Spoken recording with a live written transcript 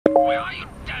are you,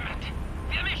 damn it?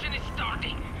 The mission is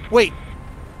starting. Wait.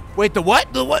 Wait, the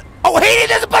what? The what? Oh, Hayden,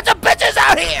 there's a bunch of bitches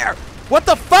out here! What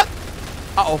the fuck?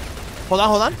 Uh-oh. Hold on,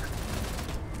 hold on.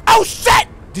 Oh, shit!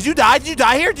 Did you die? Did you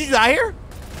die here? Did you die here?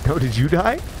 No, did you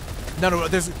die? No,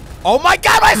 there's... Oh my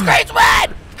god, my screen's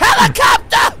red!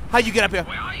 Helicopter! How you get up here?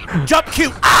 Jump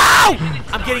Q. Ow!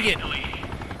 I'm getting in.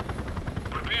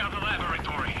 Prepare the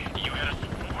laboratory. You had a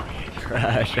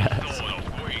Crash ass.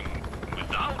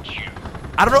 without you.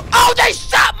 I don't know. Oh, they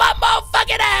shot my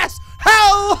motherfucking ass!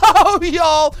 Hello,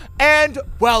 y'all, and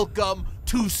welcome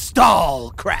to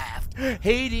Stalcraft.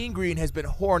 Hayden Green has been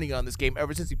horny on this game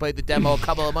ever since he played the demo a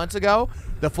couple of months ago.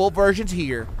 The full version's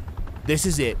here. This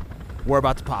is it. We're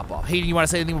about to pop off. Hayden, you want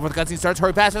to say anything before the cutscene starts?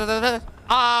 Hurry past. No,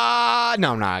 I'm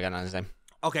not. I got nothing to say.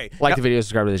 Okay. Like the video,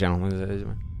 subscribe to the channel.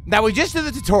 Now, we just did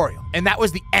the tutorial, and that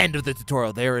was the end of the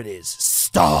tutorial. There it is.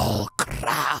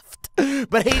 Stalcraft.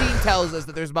 But Hayden tells us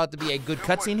that there's about to be a good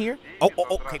cutscene here. Oh,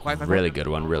 okay, quiet. Really good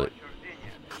one, really.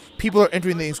 People are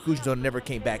entering the exclusion zone and never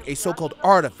came back. A so-called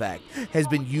artifact has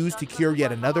been used to cure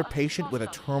yet another patient with a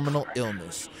terminal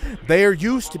illness. There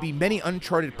used to be many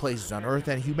uncharted places on Earth,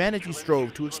 and humanity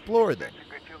strove to explore them.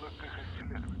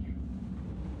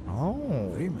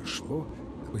 Oh.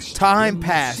 Time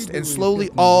passed, and slowly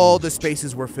all the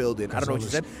spaces were filled in. I don't know what you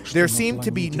said. There seemed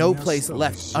to be no place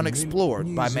left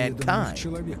unexplored by mankind.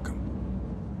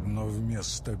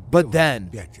 But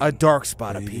then, a dark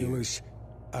spot appeared.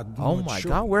 Oh my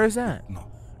god, where is that?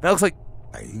 That looks like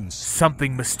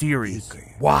something mysterious,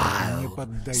 wild,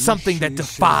 something that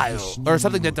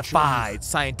defied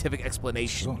scientific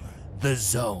explanation. The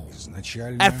Zone.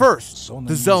 At first,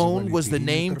 the Zone was the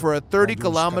name for a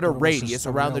 30-kilometer radius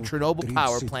around the Chernobyl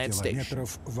power plant station.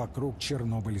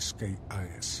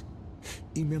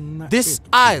 This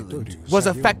island was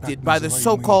affected by the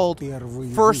so-called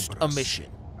first emission,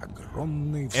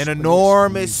 an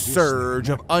enormous surge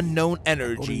of unknown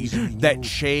energy that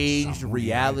changed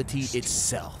reality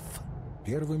itself.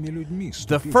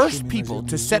 The first people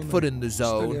to set foot in the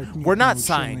Zone were not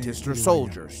scientists or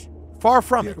soldiers. Far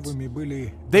from it.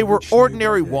 They were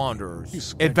ordinary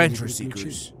wanderers, adventure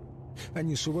seekers.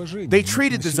 They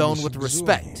treated the Zone with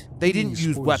respect. They didn't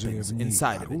use weapons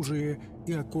inside of it,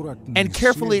 and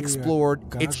carefully explored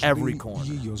its every corner.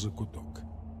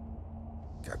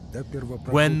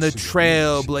 When the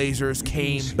Trailblazers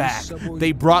came back,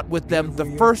 they brought with them the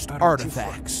first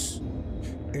artifacts.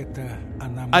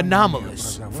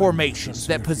 Anomalous formations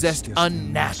that possessed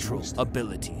unnatural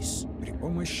abilities.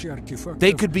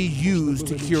 They could be used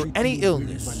to cure any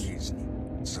illness,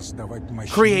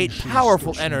 create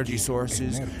powerful energy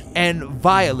sources, and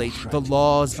violate the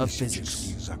laws of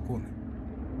physics.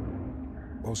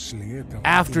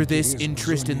 After this,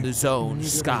 interest in the Zone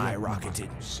skyrocketed.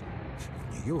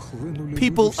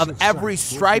 People of every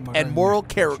stripe and moral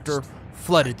character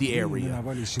flooded the area.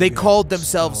 They called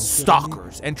themselves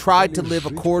stalkers and tried to live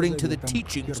according to the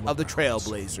teachings of the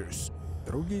Trailblazers.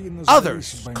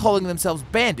 Others, calling themselves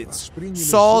bandits,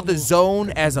 saw the Zone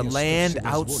as a land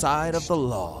outside of the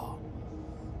law.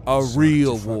 A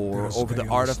real war over the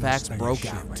artifacts broke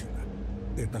out.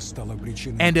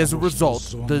 And as a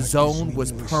result, the Zone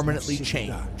was permanently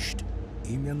changed.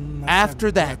 After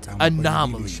that,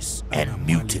 anomalies and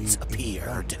mutants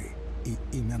appeared.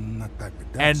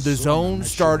 And the Zone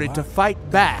started to fight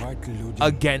back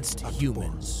against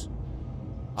humans.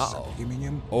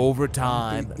 Over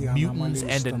time, mutants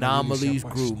and anomalies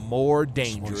grew more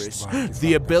dangerous.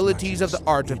 The abilities of the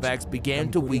artifacts began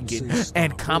to weaken,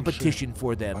 and competition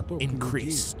for them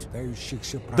increased.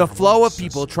 The flow of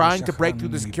people trying to break through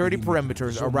the security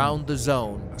perimeters around the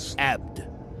Zone ebbed.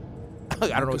 I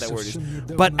don't know what that word is.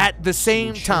 But at the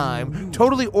same time,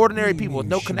 totally ordinary people with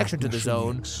no connection to the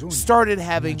Zone started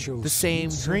having the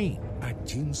same dream.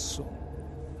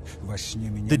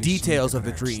 The details of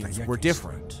the dreams were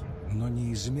different,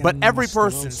 but every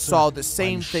person saw the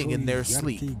same thing in their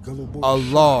sleep: a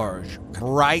large,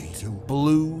 bright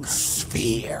blue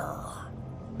sphere.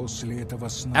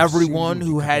 Everyone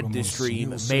who had this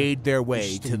dream made their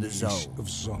way to the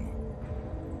Zone.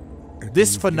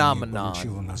 This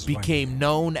phenomenon became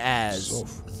known as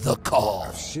the Call,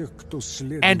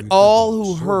 and all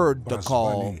who heard the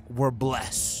call were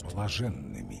blessed.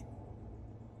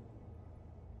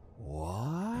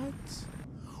 What?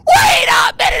 Wait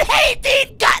a minute,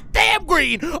 Hayden, goddamn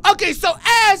Green. Okay, so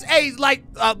as a like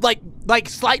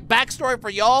slight backstory for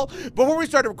y'all, before we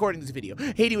started recording this video,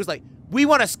 Hayden was like, we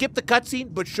want to skip the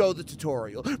cutscene but show the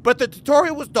tutorial. But the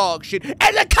tutorial was dog shit, and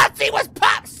the cutscene was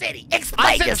Pop City.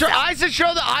 Explain yourself. I said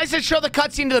show the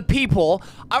cutscene to the people.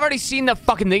 I've already seen the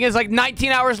fucking thing. It's like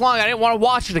 19 hours long. I didn't want to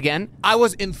watch it again. I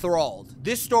was enthralled.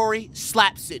 This story,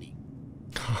 Slap City.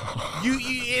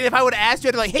 If I would have asked you,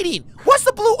 I'd be like, Hayden, what's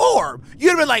the blue orb? You'd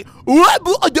have been like, what?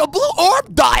 The blue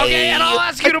orb? Die. Okay, and I'll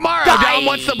ask you tomorrow. Dom,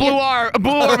 what's the blue orb?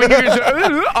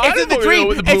 It's in the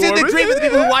dream. It's in the dream of the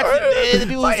people who watch it. The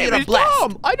people who see it are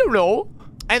blessed. I don't know.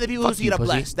 And the people who see it are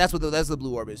blessed. That's what the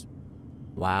blue orb is.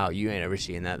 Wow, you ain't ever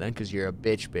seen that then, because you're a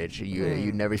bitch.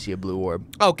 You never see a blue orb.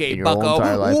 Okay, in your bucko. whole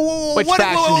entire life. Which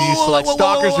faction did you select,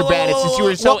 Stalkers or Bandits, since you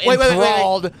were so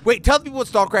enthralled? Wait, tell the people what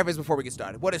Stalcraft is before we get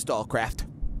started. What is Stalcraft?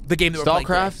 The game that we're playing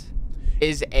today. Stalcraft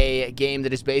is a game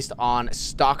that is based on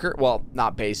Stalker. Well,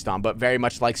 not based on, but very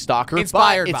much like Stalker.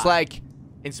 Inspired by. It's like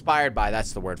inspired by.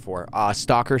 That's the word for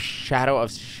Stalker: Shadow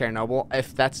of Chernobyl.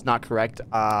 If that's not correct,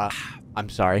 I'm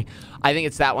sorry. I think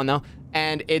it's that one though,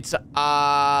 and it's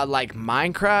like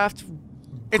Minecraft.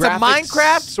 It's a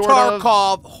Minecraft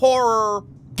Tarkov horror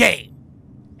game.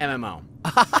 MMO.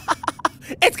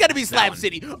 It's gonna be Slab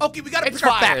City. Okay, we gotta pick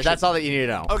our faction. That's all that you need to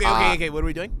know. Okay. What are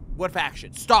we doing? What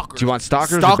faction? Stalkers. Do you want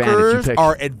Stalkers or Bandits? Stalkers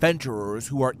are adventurers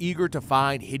who are eager to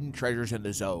find hidden treasures in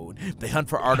the zone. They hunt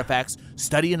for artifacts,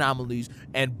 study anomalies,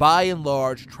 and by and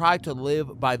large try to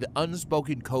live by the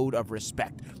unspoken code of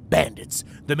respect. Bandits.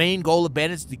 The main goal of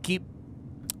bandits is to keep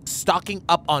stocking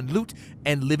up on loot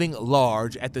and living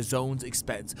large at the zone's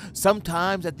expense,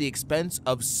 sometimes at the expense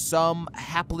of some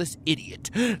hapless idiot.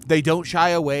 They don't shy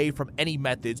away from any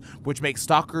methods, which make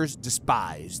stalkers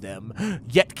despise them,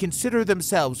 yet consider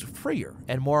themselves freer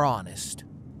and more honest.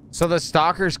 So the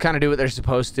stalkers kind of do what they're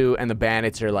supposed to, and the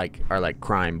bandits are like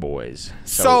crime boys.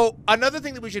 So another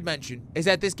thing that we should mention is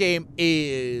that this game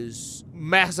is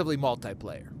massively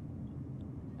multiplayer.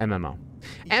 MMO.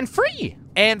 And free.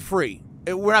 And free.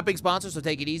 We're not big sponsors, so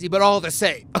take it easy, but all the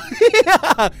same.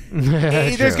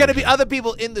 There's going to be other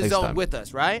people in the zone with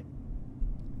us, right?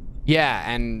 Yeah,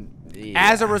 and...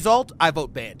 Yeah. As a result, I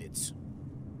vote Bandits.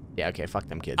 Yeah, okay, fuck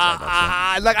them kids.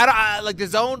 Like the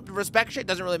zone respect shit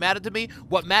doesn't really matter to me.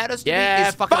 What matters to me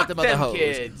is fucking up them other hoes.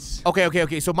 Kids.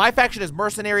 Okay. So my faction is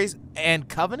Mercenaries and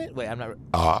Covenant. Wait, I'm not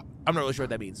really sure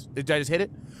what that means. Did I just hit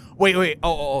it? Wait.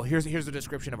 Oh. Here's the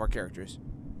description of our characters.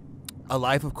 A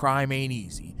life of crime ain't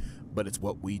easy, but it's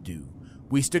what we do.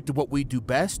 We stick to what we do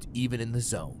best, even in the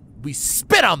zone. We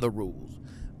spit on the rules.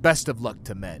 Best of luck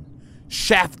to men.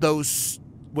 Shaft those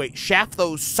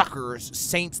suckers,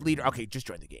 saints leader. Okay, just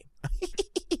join the game.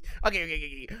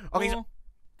 Okay.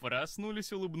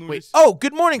 So, wait. Oh,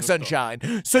 good morning,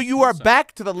 sunshine. So you are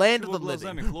back to the land of the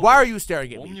living. Why are you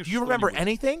staring at me? Do you remember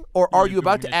anything, or are you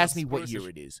about to ask me what year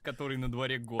it is?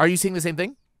 Are you seeing the same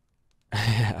thing?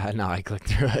 No, I clicked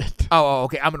through it. Oh,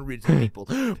 okay. I'm gonna read it to people.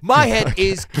 My head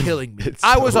is killing me.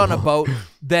 I was on a boat,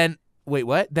 then wait,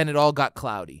 what? Then it all got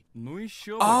cloudy.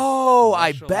 Oh,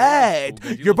 I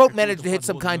bet. Your boat managed to hit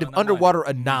some kind of underwater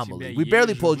anomaly. We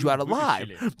barely pulled you out alive.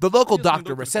 The local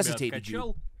doctor resuscitated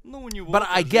you. But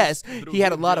I guess he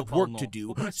had a lot of work to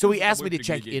do, so he asked me to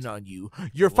check in on you.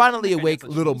 You're finally awake,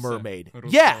 Little Mermaid.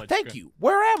 Yeah, thank you.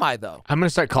 Where am I, though? I'm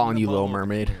gonna start calling you Little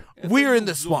Mermaid. We're in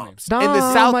the swamps, in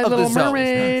the south of the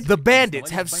zone. The bandits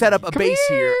have set up a base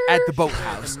here at the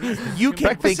boathouse. You can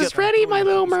Breakfast is ready, my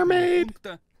Little Mermaid.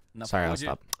 Sorry, I'll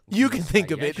stop. You can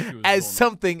think of it as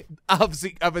something of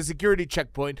a security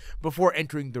checkpoint before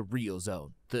entering the real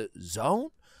zone. The zone?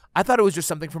 I thought it was just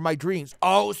something from my dreams.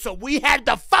 Oh, so we had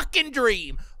the fucking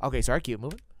dream. Okay, sorry, keep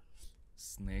moving.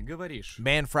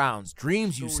 Man frowns.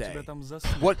 Dreams, you say?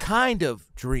 What kind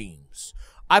of dreams?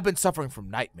 I've been suffering from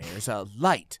nightmares. A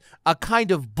light, a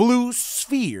kind of blue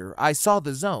sphere. I saw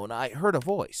the zone. I heard a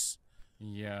voice.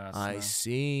 I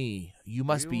see. You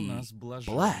must be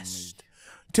blessed.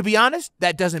 To be honest,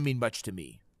 that doesn't mean much to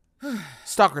me.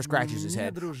 Stalker scratches his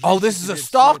head. Oh, this is a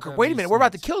stalker. Wait a minute. We're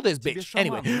about to kill this bitch.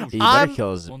 Anyway, I'm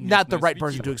not the right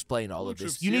person to explain all of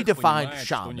this. You need to find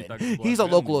Shaman. He's a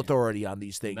local authority on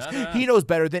these things. He knows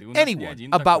better than anyone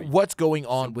about what's going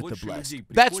on with the blessed.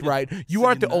 That's right. You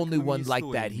aren't the only one like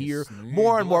that here.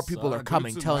 More and more people are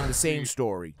coming, telling the same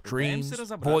story. Dreams,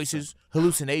 voices,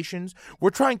 hallucinations. We're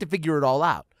trying to figure it all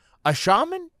out. A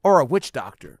shaman or a witch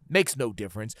doctor? Makes no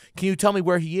difference. Can you tell me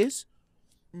where he is?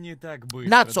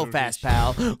 Not so fast,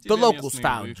 pal. The locals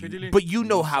found you, but you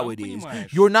know how it is.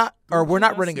 We're not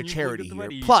running a charity here.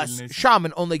 Plus,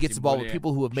 Shaman only gets involved with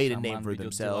people who have made a name for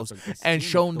themselves and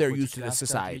shown their use to the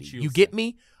society. You get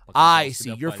me? I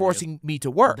see. You're forcing me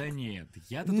to work.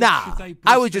 Nah,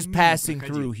 I was just passing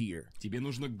through here.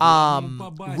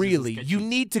 Really, you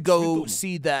need to go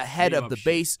see the head of the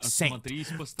base saint.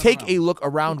 Take a look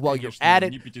around while you're at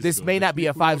it. This may not be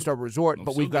a 5-star resort,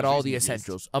 but we've got all the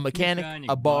essentials. A mechanic,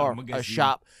 a bar, a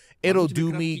shop. It'll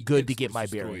do me good to get my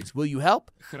bearings. Will you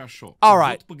help? All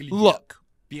right, look.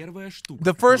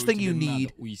 The first thing you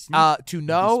need to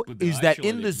know is that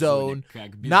in the zone,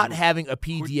 not having a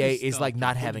PDA is like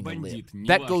not having a limb.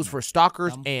 That goes for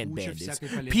stalkers and bandits.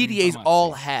 PDAs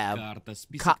all have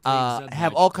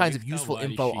all kinds of useful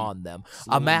info on them.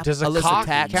 A map, Does a a list of cock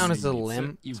tasks, count as a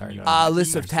limb? Sorry, a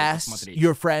list of tasks,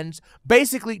 your friends.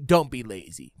 Basically, don't be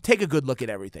lazy. Take a good look at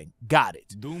everything. Got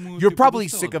it. You're probably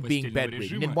sick of being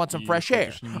bedridden and want some fresh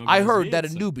air. I heard that a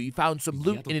newbie found some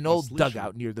loot in an old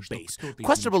dugout near the base.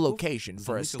 Questionable location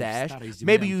for a stash.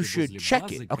 Maybe you should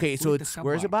check it. Okay, so it's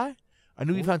where is it by? I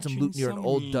knew you found some loot near an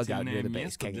old dugout near the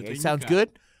base. Okay, sounds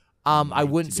good. I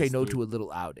wouldn't say no to a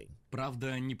little outing.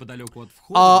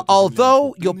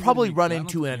 Although you'll probably run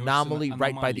into an anomaly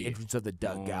right by the entrance of the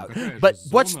dugout. But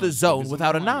what's the zone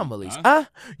without anomalies?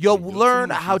 You'll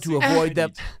learn how to avoid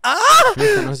them.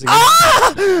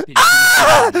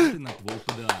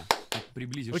 What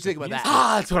you think about that?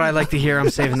 That's what I like to hear. I'm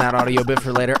saving that audio bit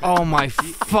for later. Oh my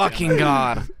fucking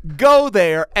god. Go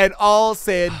there and I'll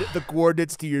send the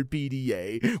coordinates to your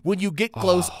PDA. When you get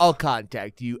close, I'll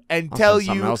contact you and tell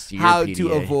you how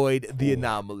to avoid the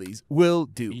anomalies. Will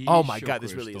do. Oh my god,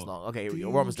 this really is long. Okay, here we go.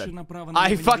 We're almost done.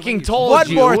 I fucking told One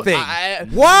you. more thing.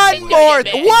 One more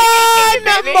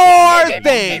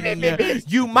thing.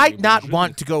 You might not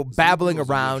want to go babbling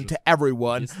around to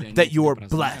everyone that you're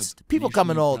blessed. People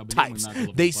come in all types.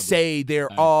 They say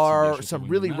there are some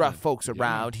really rough folks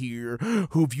around here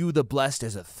who view the blessed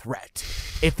as a threat.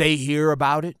 If they hear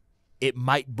about it, it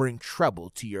might bring trouble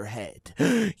to your head.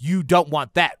 You don't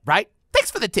want that, right?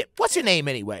 Thanks for the tip. What's your name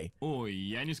anyway? Oh,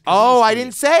 I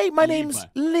didn't say. My name's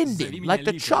Lyndon, like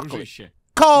the chocolate.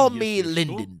 Call me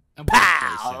Lyndon,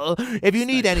 pal. If you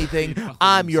need anything,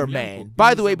 I'm your man.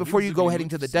 By the way, before you go heading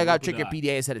to the dugout, check your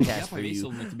PDA. I set a task for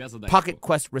you. Pocket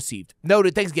quest received.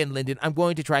 Noted. Thanks again, Lyndon. I'm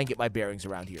going to try and get my bearings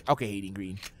around here. Okay, Hayden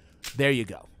Green. There you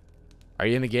go. Are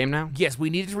you in the game now? Yes,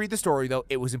 we needed to read the story, though.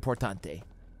 It was importante.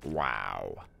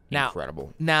 Wow. Now,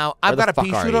 incredible. Now, I've got a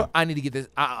pea shooter. I need to get this.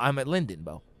 I'm at Lyndon,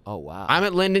 Bo. Oh, wow. I'm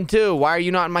at Lyndon, too. Why are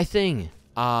you not in my thing?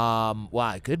 Well,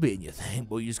 I could be in your thing,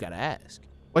 but you just got to ask.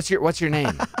 What's your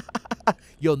name?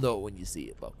 You'll know it when you see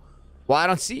it, Bo. Well, I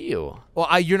don't see you.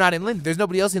 Well, you're not in Lyndon. There's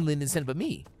nobody else in Lyndon but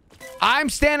me. I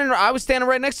was standing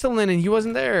right next to Lyndon. He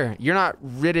wasn't there. You're not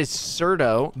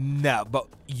Riddicerdo. No, but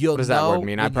you'll know. What does that word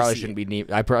mean? I probably shouldn't be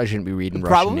reading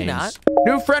Russian probably names. Not.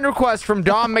 New friend request from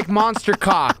Dom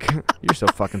McMonstercock. You're so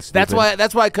fucking stupid.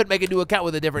 That's why I couldn't make a new account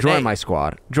with a different name. Join my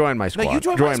squad. Join my squad. No, you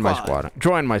join my squad.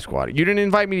 Join my squad. You didn't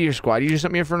invite me to your squad. You just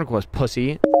sent me a friend request,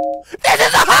 pussy. This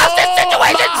is a hostage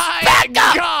situation!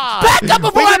 Back up! Back up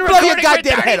before I blow your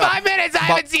goddamn head up! 35 minutes! I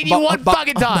haven't seen you one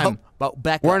fucking time!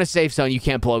 Back We're up. in a safe zone. You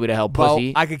can't blow me to hell,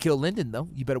 pussy. I could kill Lyndon, though.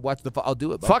 You better watch the... I'll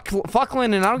do it, Bo. Fuck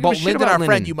Lyndon. I don't give a shit about our Lyndon.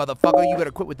 friend, you motherfucker. You better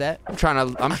quit with that. I'm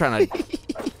trying to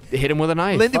hit him with a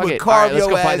knife. Lyndon would carve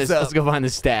your ass up. Let's go find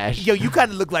the stash. Yo, you kind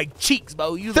of look like Cheeks,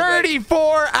 Bo.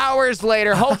 34 hours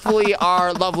later, hopefully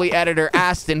our lovely editor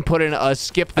Aston put in a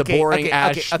skip the boring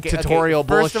ass tutorial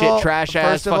bullshit, trash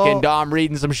ass fucking Dom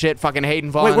reading some shit, fucking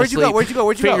Hayden falling asleep. Where'd you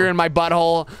go? Finger in my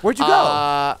butthole. Where'd you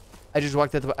go? I just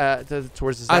walked towards the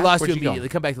stash. I lost you immediately.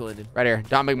 Come back to Lyndon. Right here.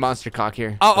 Dom McMonstercock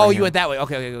here. Oh, you went that way.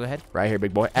 Okay, go ahead. Right here,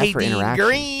 big boy. F for interaction.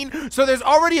 Green. So there's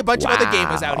already a bunch of other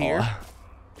gamers out here.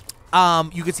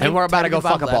 You can see. And we're about to go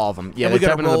fuck up all of them. Yeah, they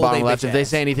type in the bottom left. If they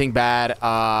say anything bad,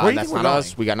 that's not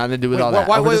us. We got nothing to do with all that.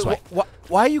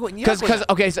 Why are you going? Because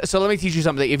okay, so let me teach you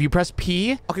something. If you press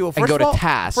P and go to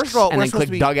tasks and then click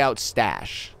dugout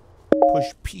stash.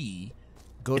 Push P.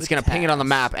 It's gonna ping it on the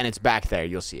map, and it's back there.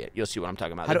 You'll see it. You'll see what I'm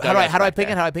talking about. How do I ping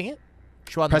it? How do I ping it?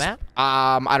 Show on the map?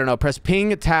 I don't know. Press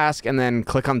ping task, and then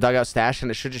click on dugout stash, and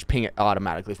it should just ping it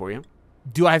automatically for you.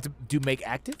 Do I have to do make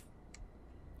active?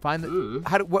 Find the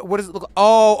what does it look like?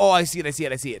 Oh, I see it. Yeah,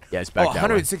 it's back that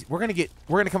 160. We're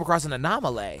gonna come across an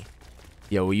anomaly.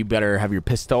 Yo, well, you better have your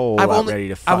pistol ready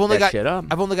to fuck that shit up.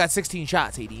 I've only got 16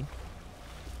 shots, Hayden.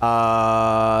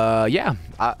 Yeah.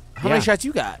 How many shots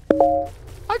you got?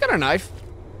 I got a knife.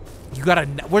 You got a...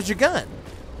 Where's your gun?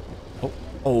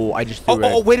 Oh, I just threw it.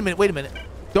 Oh, wait a minute.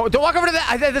 Don't walk over to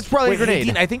that. That's probably a grenade.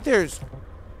 Hayden, I think there's...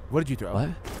 What did you throw? What?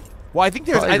 Well, I think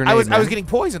there's... I was getting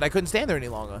poisoned. I couldn't stand there any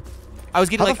longer. I was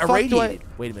getting, like, irradiated.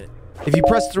 Wait a minute. If you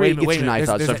press 3, it gets your knife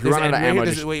out. So if you run out of ammo...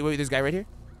 Wait, this guy right here?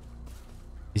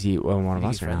 Is he one of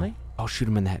us or friendly? not? Oh, shoot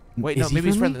him in the head. Wait, no, maybe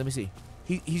he's friendly. Let me see.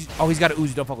 He's got a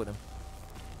Uzi. Don't fuck with him.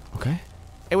 Okay.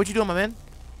 Hey, what you doing, my man?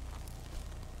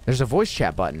 There's a voice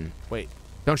chat button. Wait.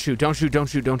 Don't shoot. Don't shoot. Don't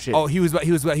shoot. Don't shoot. Oh, he knew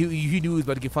he was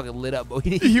about to get fucking lit up.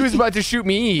 He was about to shoot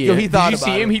me. Yo, he thought Did you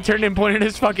about see him? it. He turned and pointed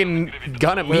his fucking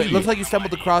gun at me. It looks like you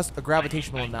stumbled across a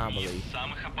gravitational anomaly.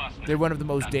 They're one of the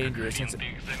most dangerous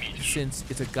since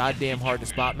it's a goddamn hard to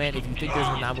spot, man. If you think there's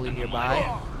an anomaly nearby,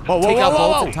 take out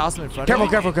bolts and toss them in front of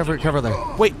you. Careful there.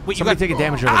 Wait, you somebody taking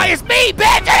damage over Ah, there. it's me,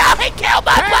 bitch! I killed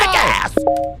my black ass!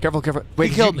 Careful. Wait,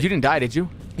 He killed me. you didn't die, did you?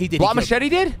 He did. Blob Machete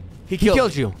did? He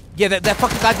killed you. Yeah, that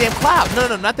fucking goddamn cloud.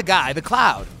 No, not the guy. The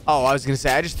cloud. Oh, I was gonna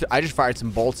say I just fired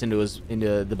some bolts into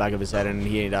the back of his head and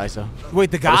he didn't die. So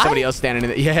wait, the there was guy? somebody else standing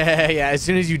in the yeah. As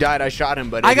soon as you died, I shot him,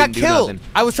 but I it got didn't do killed. nothing.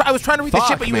 I was trying to read the shit,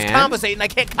 Fuck, but he was man. compensating. I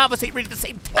can't compensate read at the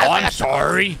same time. Oh, I'm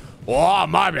sorry. Oh,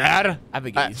 my bad. I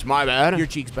forgive you. It's my bad. Your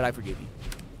cheeks, but I forgive you.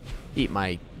 Eat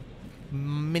my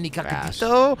Mini Grass.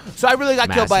 cockatoo. So I really got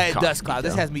killed by a Massive dust cloud.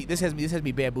 cockatoo. This has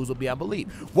me bamboozled beyond belief.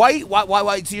 Why?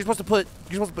 So you're supposed to put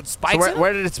spikes So in it?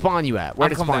 where did it spawn you at? Where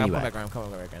did it spawn you I'm at?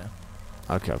 coming back right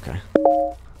now. Okay.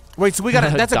 Wait, so we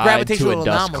got that's a Died gravitational to a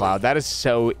dust anomaly. cloud. That is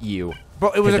so you.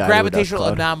 Bro, it was To a die to a dust gravitational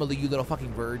cloud. anomaly, you little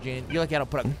fucking virgin. You're like, I don't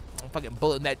put a fucking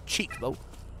bullet in that cheek, bro.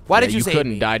 Why did you save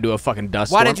couldn't me? die to a fucking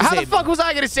dust Why storm. did you How the save me? fuck was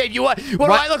I gonna save you? What do What?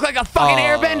 I look like a fucking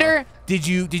airbender? Did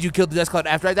you kill the dust cloud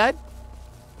after I died?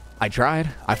 I tried.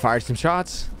 I fired some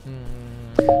shots.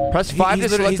 Press 5 to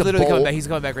He's select a literally coming bolt. back. He's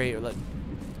coming back right here. Look.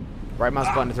 Right mouse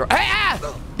button to throw. Hey,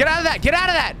 get out of that! Get out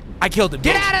of that! I killed him.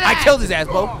 Get bitch. out of that! I killed his ass,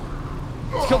 bro.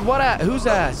 Killed what ass? Whose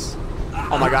ass?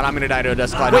 Oh my god, I'm gonna die to a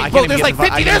dust cloud. Wait, I bro, can't there's even like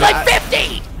get 50. the There's like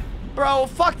 50. Bro,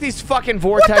 fuck these fucking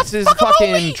vortexes, fuck am I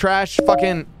fucking bleeding? trash,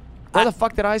 fucking. Where the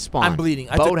fuck did I spawn? I'm bleeding.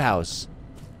 I took- Boathouse.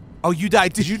 Oh, you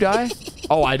died. Did you die?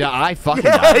 Oh, I died. I fucking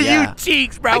Yeah, died. Yeah. you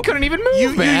cheeks, bro. I couldn't even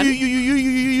move, man.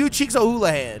 You cheeks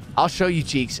O'Houlihan. I'll show you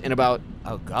cheeks in about.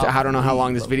 Oh God. I don't know how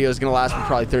long this please, video is gonna last, but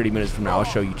probably 30 minutes from now, I'll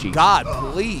show you cheeks. God,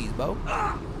 please, bro.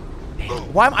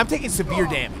 Why am I'm taking severe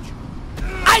damage?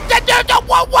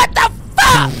 What the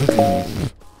fuck?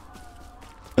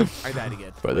 I died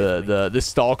again. But the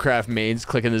Stalcraft mains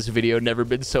clicking this video never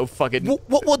been so fucking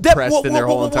Well, depressed in their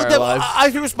whole entire lives.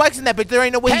 I threw spikes in that, but there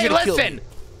ain't no way Hey, he's gonna kill me. listen!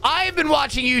 I've been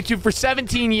watching YouTube for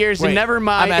 17 years, Wait, and never I'm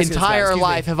my asking this guy, entire excuse me.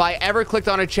 life have I ever clicked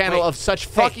on a channel Wait, of such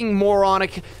hey. fucking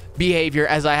moronic behavior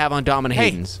as I have on Dom and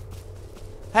Hey. Hayden's.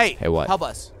 Hey, what? Help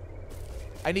us.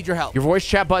 I need your help. Your voice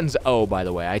chat button's O, by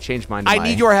the way. I changed mine to I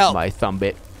need your help. my thumb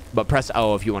bit. But press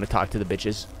O if you want to talk to the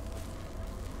bitches.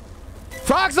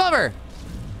 Frogs lover!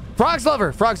 Frogs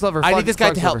lover! Frogs lover! I need this guy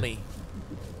Frogs to help lover. me.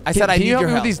 I said I Can need you help your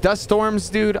me with help. these dust storms,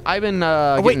 dude? I've been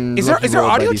wait, getting is there lucky audio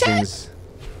rolled by these chat? things.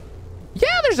 Yeah,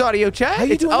 there's audio chat. How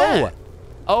you it's doing O. that?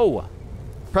 O.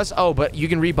 Press O, but you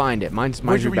can rebind it. Mine's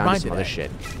Where'd you rebound to rebind some it other at?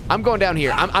 shit. I'm going down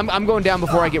here. I'm going down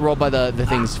before I get rolled by the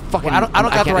things. Fucking. Well, I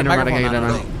don't got the right never mind, I microphone can't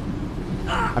on,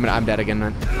 get it. I'm dead again,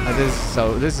 man.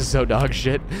 This is so dog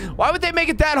shit. Why would they make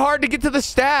it that hard to get to the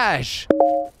stash?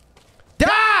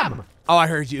 Damn! Oh, I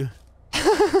heard you. There's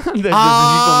people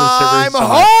on the server I'm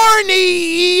side.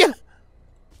 horny.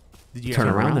 Did you Turn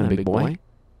around, then, big boy.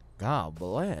 God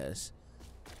bless.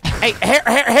 Hey,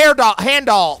 hair doll, hand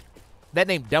doll. That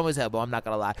name dumb as hell, but I'm not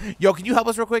gonna lie. Yo, can you help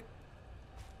us real quick?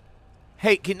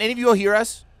 Hey, can any of you all hear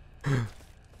us?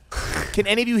 Can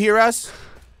any of you hear us?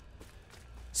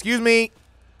 Excuse me.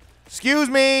 Excuse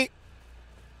me.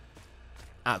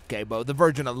 Okay, bro. The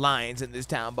Virgin Alliance in this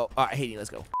town, bro. All right, Hayden, let's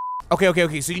go.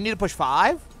 Okay. So you need to push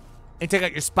 5 and take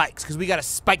out your spikes, because we gotta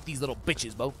spike these little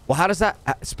bitches, bro. Well, how does that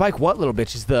spike? What little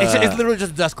bitch is the? It's literally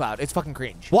just a dust cloud. It's fucking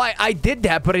cringe. Why I did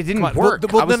that, but it didn't Come on, work.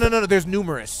 well, I was no. There's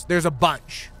numerous. There's a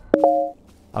bunch.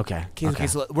 Okay. Okay,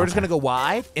 so we're just gonna go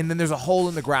wide, and then there's a hole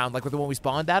in the ground, like with the one we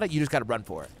spawned at it. You just gotta run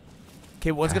for it.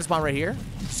 Okay, one's gonna spawn right here.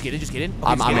 Just get in. Okay,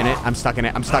 I'm in it. I'm stuck in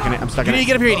it. I'm stuck in it. You need to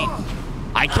get up here, Hayden.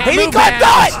 I can't Hayden, move, go man.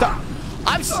 ahead,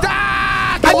 I'm stuck.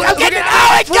 I'm getting it. Oh,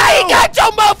 I got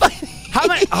your motherfucker. How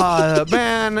many?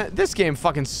 Man, this game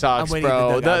fucking sucks, waiting bro.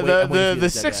 for the dug out. I'm waiting for you to The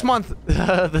dug 6 out. month,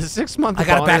 the 6 month I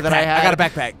got a boner that I backpack. had. I got a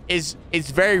backpack.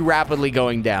 It's very rapidly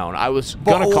going down. I was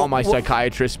gonna call my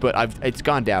psychiatrist, but it's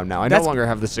gone down now. I no longer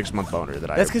have the 6 month boner that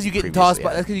I. That's because you're getting tossed.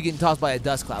 That's because you're getting tossed by a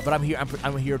dust cloud. But I'm here.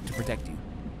 I'm here to protect you.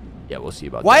 Yeah, we'll see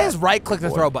about that. Why is right click the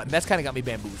Boy. throw button? That's kind of got me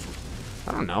bamboozled.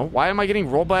 I don't know. Why am I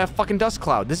getting rolled by a fucking dust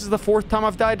cloud? This is the 4th time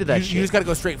I've died to that shit. You just gotta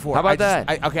go straight forward. How about that?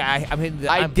 I'm hitting the.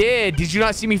 I did. Did you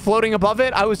not see me floating above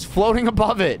it? I was floating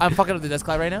above it. I'm fucking up the dust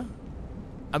cloud right now.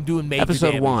 I'm doing major Episode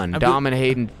damage. 1, Dom and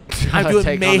Hayden I'm doing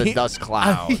take on the dust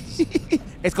cloud.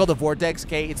 It's called the vortex,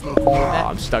 okay? It's a little cooler than Oh, that.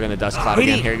 I'm stuck in the dust cloud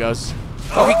Hayden. again. Here it goes.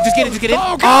 Okay, just get in.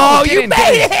 Oh, go! Oh, Get you in, made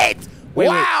get it!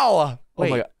 Wow! Wait. Oh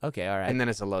my god. Okay, all right. And then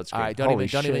it's a load screen. All right, Holy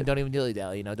don't shit. even dilly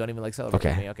dally. You know, don't even like celebrate. Okay.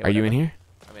 With me. Okay. Are you in whatever. here?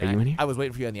 I mean, Are you in here? I was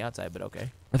waiting for you on the outside, but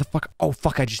okay. Where the fuck? Oh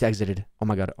fuck! I just exited. Oh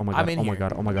my god! Oh my god! I'm in oh my here.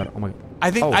 god! Oh my god! Oh my god!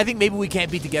 I think maybe we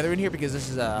can't be together in here because this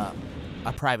is a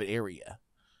private area.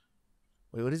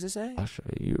 Wait, what does it say? I'll show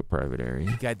you a private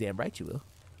area. Goddamn right you will.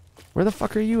 Where the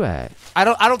fuck are you at? I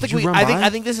don't think Did you we. run I by?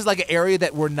 think this is like an area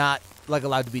that we're not like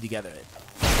allowed to be together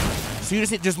in. So you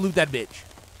just loot that bitch.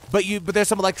 But there's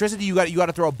some electricity. You got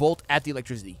to throw a bolt at the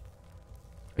electricity.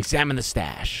 Examine the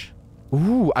stash.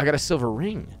 Ooh, I got a silver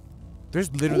ring. There's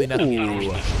literally nothing in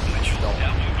here.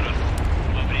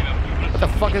 What the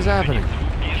fuck is happening?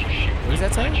 What does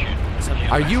that say?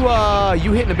 Are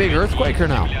you hitting a big earthquake or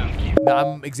no? No,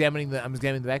 I'm examining the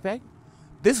backpack.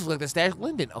 This is like the stash of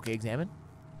Linden. Okay, examine.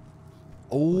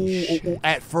 Oh,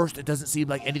 at first it doesn't seem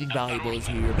like anything valuable is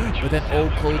here, but then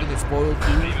old clothing is spoiled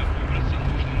too.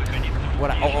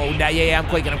 What? Yeah, I'm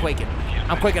quaking.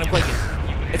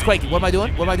 It's quaking. What am I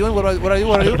doing? What do I do?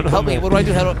 Help me. What do I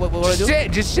do? What do I do?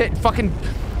 Just sit. Fucking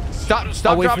stop,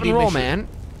 drop, and roll, man.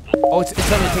 Oh, it's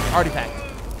telling me to take the artifact.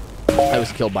 I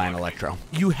was killed by an electro.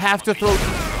 You have to throw.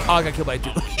 Oh, I got killed by it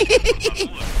too.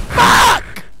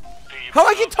 Fuck! How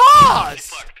I get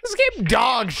tossed? This game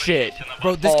dog shit.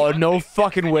 Bro, this Oh, game... no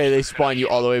fucking way they spawn you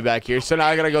all the way back here. So now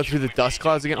I gotta go through the dust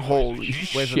clouds again. Holy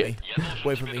shit.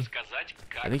 Wait for me.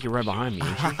 I think you're right behind me.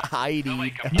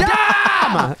 Heidi.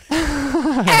 Dom!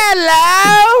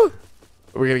 Hello!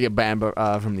 We're gonna get banned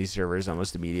from these servers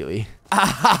almost immediately.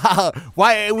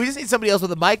 Why? We just need somebody else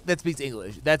with a mic that speaks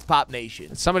English. That's Pop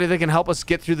Nation. Somebody that can help us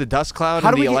get through the dust cloud How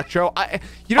and do the we electro.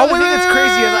 You know the thing that's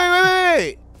crazy is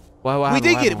wait. What We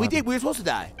did get it. What We happened? were supposed to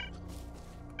die.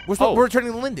 We're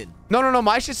returning to Linden. No.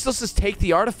 My shit still says take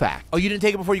the artifact. Oh, you didn't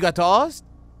take it before you got tossed?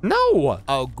 No. Oh,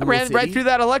 I Ghoul ran City? right through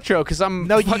that electro because I'm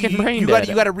fucking brain you dead.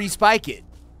 got to respike it.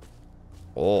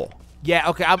 Oh. Yeah,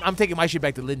 okay. I'm taking my shit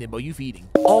back to Linden, but you feeding.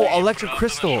 Oh, electric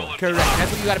crystal. Correct.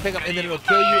 That's what you got to pick up, and then it'll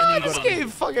kill you, and then you go This to game Linden.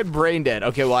 fucking brain dead.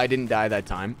 Okay, well I didn't die that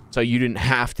time, so you didn't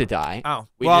have to die. Oh,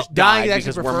 We well, just dying died is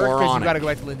actually because we're preferred because you got to moronic. go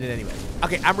back to Linden anyway.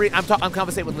 Okay, I'm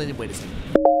conversating with Linden. Wait a second.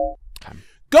 Okay.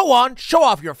 Go on, show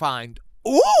off your find.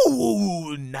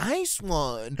 Ooh, nice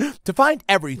one. To find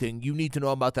everything you need to know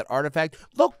about that artifact,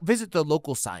 visit the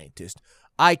local scientist.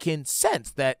 I can sense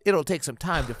that it'll take some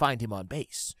time to find him on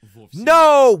base.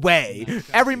 No way!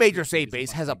 Every major save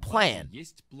base has a plan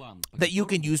that you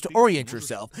can use to orient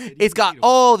yourself. It's got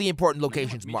all the important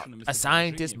locations marked. A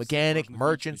scientist, mechanic,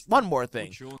 merchants, one more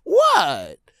thing.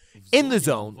 What? In the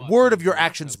zone, word of your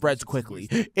action spreads quickly.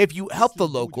 If you help the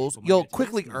locals, you'll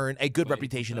quickly earn a good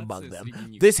reputation among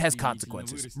them. This has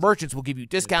consequences. Merchants will give you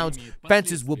discounts,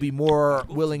 fences will be more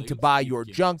willing to buy your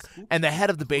junk, and the head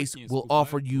of the base will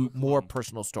offer you more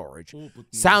personal storage.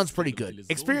 Sounds pretty good.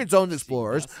 Experienced zone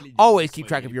explorers always keep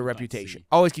track of your reputation.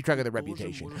 Always keep track of their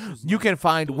reputation. You can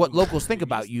find what locals think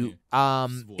about you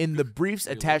in the briefs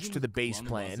attached to the base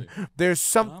plan. There's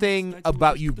something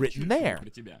about you written there.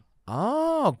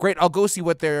 Oh, great. I'll go see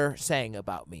what they're saying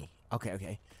about me.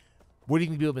 Okay. What do you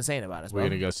think people have been saying about us, bro? We're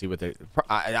gonna go see what they.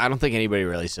 I don't think anybody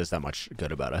really says that much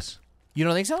good about us. You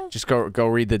don't think so? Just go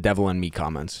read the devil and me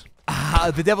comments.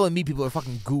 The devil and me people are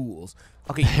fucking ghouls.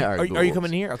 Okay, They are you ghouls.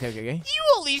 coming in here? Okay. You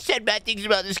only said bad things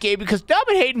about this game because Dom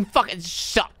and Hayden fucking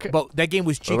suck. But that game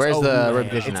was cheeks. Where's oh, the man.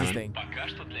 reputation It's this on it? thing.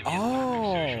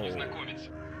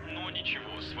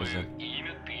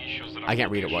 I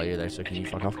can't read it while you're there, so can you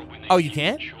fuck off? Oh, you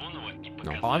can't?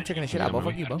 No. Oh, I'm checking the shit out, bro.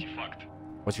 Fuck you, bro.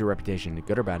 What's your reputation?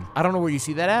 Good or bad? I don't know where you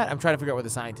see that at. I'm trying to figure out where the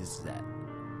scientist is at.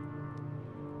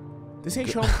 This ain't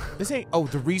showing. This ain't. Oh,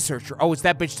 the researcher. Oh, it's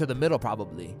that bitch to the middle,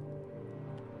 probably.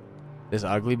 This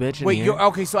ugly bitch in Wait, here? you're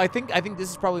okay. So I think this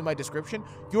is probably my description.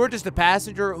 You're just a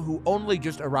passenger who only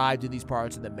just arrived in these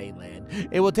parts of the mainland.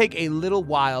 It will take a little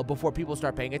while before people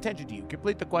start paying attention to you.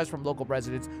 Complete the quest from local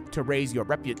residents to raise your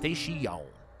reputation.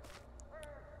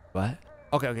 What?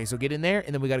 Okay. So get in there,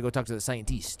 and then we gotta go talk to the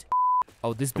scientist.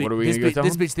 Oh, this bitch. What are we This gonna go bitch. tell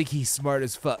This him? bitch think he's smart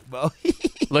as fuck, bro.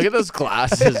 Look at those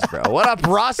glasses, bro. What up,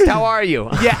 Rust? How are you?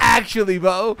 Yeah, actually,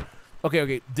 bro.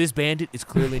 Okay. This bandit is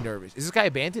clearly nervous. Is this guy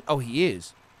a bandit? Oh, he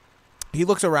is. He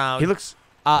looks around. He looks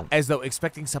as though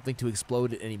expecting something to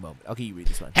explode at any moment. Okay, you read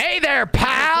this one. Hey there,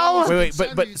 pal! Wait,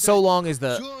 but so long as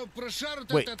the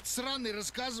wait.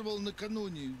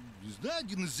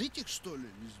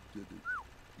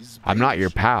 I'm not your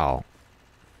pal.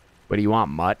 What do you want,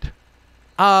 mutt?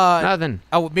 Nothing.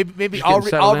 Oh, maybe Just I'll getting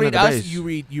settled in read at the us. base.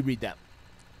 You read them.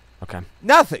 Okay.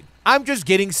 Nothing. I'm just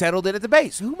getting settled in at the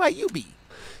base. Who might you be?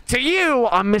 To you,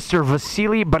 I'm Mr.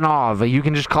 Vasily Banov. You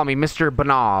can just call me Mr.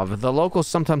 Banov. The locals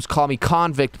sometimes call me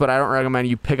convict, but I don't recommend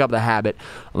you pick up the habit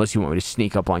unless you want me to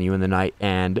sneak up on you in the night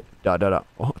and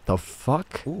What the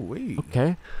fuck? Ooh, wait.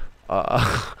 Okay.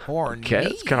 Okay,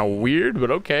 that's kind of weird,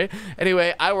 but okay.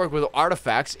 Anyway, I work with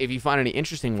artifacts. If you find any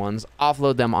interesting ones,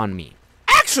 offload them on me.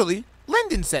 Actually,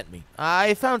 Lyndon sent me.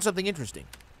 I found something interesting.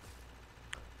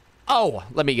 Oh,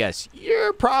 let me guess.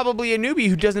 You're probably a newbie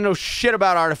who doesn't know shit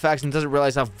about artifacts and doesn't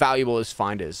realize how valuable his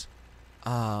find is.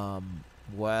 Well...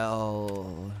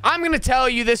 I'm going to tell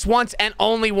you this once and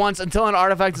only once until an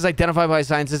artifact is identified by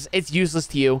scientists. It's useless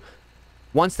to you.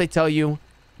 Once they tell you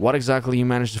what exactly you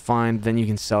managed to find, then you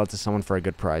can sell it to someone for a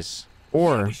good price.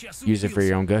 Or use it for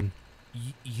your own good.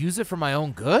 Use it for my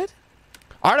own good?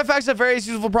 Artifacts have various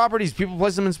useful properties. People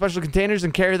place them in special containers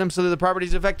and carry them so that the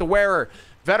properties affect the wearer.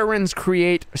 Veterans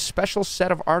create a special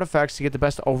set of artifacts to get the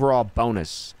best overall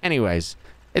bonus. Anyways,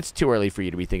 it's too early for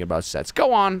you to be thinking about sets.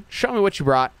 Go on, show me what you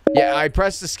brought. Yeah, I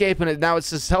pressed escape and now it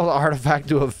says sell the artifact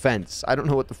to a fence. I don't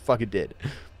know what the fuck it did.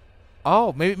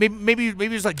 Oh, maybe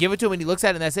just like give it to him and he looks at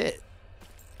it and that's it.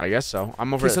 I guess so.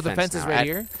 I'm over at so the fence is right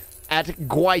here? At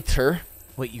Gwiter.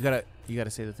 Wait, you gotta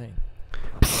say the thing.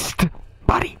 Psst,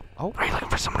 buddy. Oh. Are you looking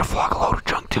for someone to flog a load of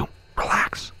junk to?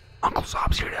 Relax. Uncle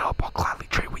Zob's here to help. I'll gladly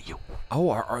trade with you.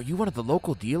 Oh, are you one of the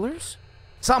local dealers?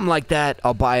 Something like that.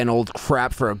 I'll buy an old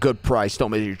crap for a good price. Don't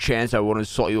miss your chance. I won't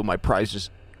insult you with my prices.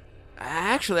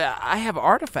 Actually, I have an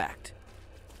artifact.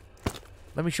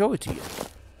 Let me show it to you.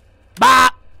 Bah!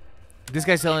 This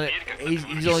guy's selling it.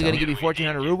 He's only gonna give me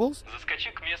 1,400 rubles.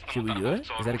 Should we do it?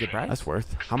 Is that a good price? That's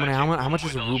worth. How much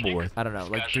is a ruble worth? I don't know,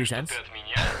 like 3 cents.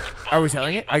 Are we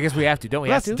selling it? I guess we have to. Don't we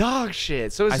have to? That's dog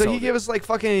shit. So he gave us like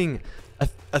fucking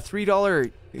a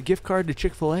 $3 gift card to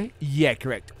Chick-fil-A? Yeah,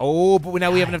 correct. Oh, but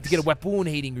now we have enough to get a weapon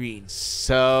hating green.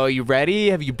 So you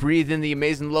ready? Have you breathed in the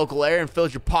amazing local air and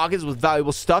filled your pockets with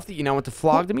valuable stuff that you now want to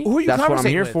flog to me? Who are you That's what I'm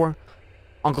here with? for.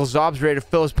 Uncle Zob's ready to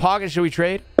fill his pockets. Should we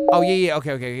trade? Oh, yeah.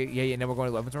 Okay. Yeah. Now we're going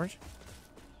to Weapons Orange?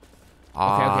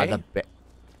 Okay.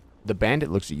 The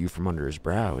bandit looks at you from under his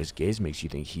brow. His gaze makes you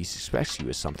think he suspects you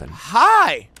as something.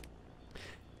 Hi!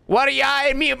 What are you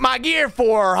eyeing me at my gear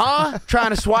for, huh?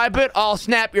 Trying to swipe it? I'll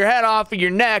snap your head off of your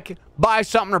neck, buy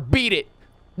something or beat it.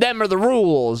 Them are the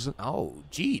rules. Oh,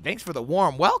 gee, thanks for the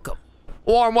warm welcome.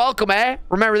 Warm welcome, eh?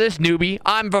 Remember this, newbie.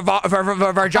 I'm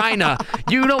Virginia.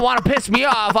 You don't want to piss me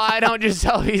off. I don't just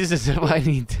sell pieces if I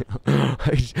need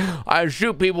to. I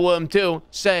shoot people with them, too.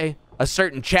 Say, a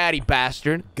certain chatty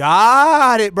bastard.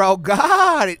 Got it, bro.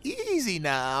 Got it. Easy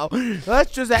now.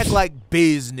 Let's just act like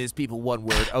business people, one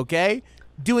word, okay?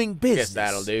 Doing business. Guess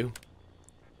that'll do.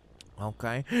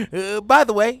 Okay. By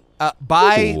the way,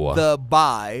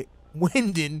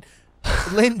 Lyndon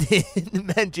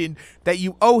mentioned that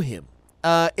you owe him.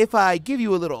 If I give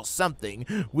you a little something,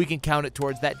 we can count it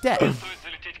towards that debt.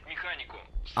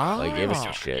 Like, give us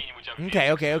some shit.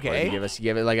 Okay. Like,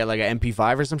 give it like a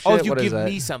MP5 or some shit. Oh, if you what give is that?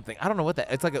 me something. I don't know what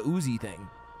that. It's like a Uzi thing.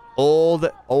 Old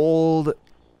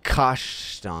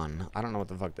Kashtan. I don't know what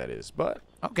the fuck that is, but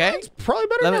Okay. it's probably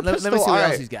better than a Let me pistol. see what else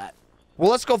Alright. he's got. Well,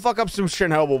 let's go fuck up some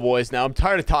Chernobyl boys now. I'm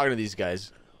tired of talking to these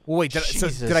guys. Well, wait,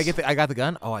 Jesus. did I get I got the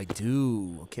gun? Oh, I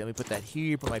do. Okay, let me put that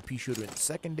here. Put my pea shooter in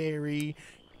secondary.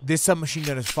 This submachine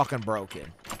gun is fucking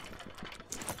broken.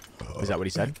 Is that what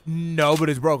he said? No, but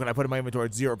it's broken. I put it in my inventory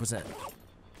at 0%.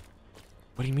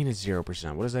 What do you mean it's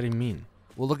 0%? What does that even mean?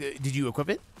 Well, look, did you equip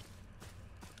it?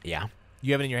 Yeah.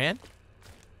 You have it in your hand?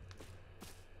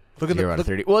 Look at 0 out of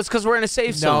 30. Well, it's because we're in a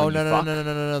safe zone.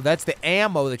 No. That's the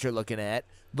ammo that you're looking at.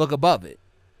 Look above it.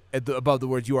 Above the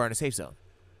words, you are in a safe zone.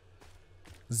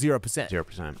 0%.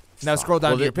 0%. Now scroll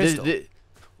down to your pistol.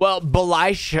 Well,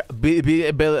 Beliash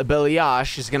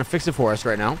is going to fix it for us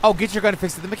right now. Oh, get your gun and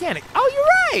fix it to the mechanic. Oh,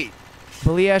 you're right.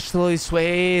 Beliash slowly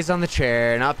sways on the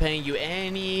chair, not paying you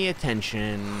any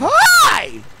attention.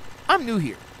 Hi! I'm new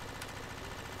here.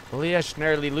 Beliash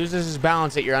narrowly loses his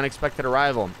balance at your unexpected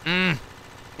arrival. New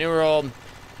rule.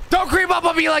 Don't creep up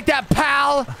on me like that,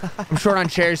 pal! I'm short on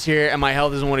chairs here, and my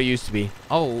health isn't what it used to be.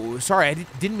 Oh, sorry. I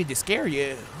didn't mean to scare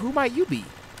you. Who might you be?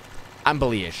 I'm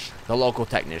Beliash, the local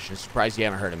technician. Surprised you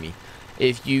haven't heard of me.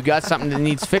 If you got something that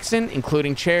needs fixing,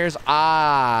 including chairs,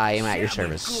 I am at your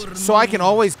service. So I can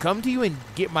always come to you and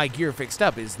get my gear fixed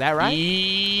up. Is that right?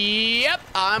 Yep,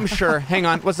 I'm sure. Hang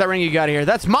on. What's that ring you got here?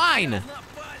 That's mine!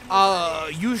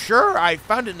 You sure? I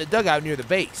found it in the dugout near the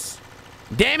base.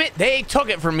 Damn it, they took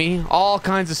it from me. All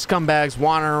kinds of scumbags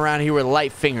wandering around here with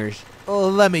light fingers.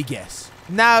 Let me guess.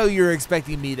 Now you're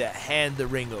expecting me to hand the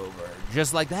ring over,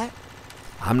 just like that?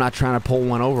 I'm not trying to pull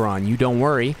one over on you, don't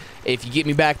worry. If you get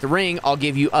me back the ring, I'll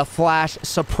give you a flash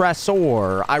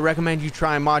suppressor. I recommend you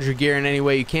try and mod your gear in any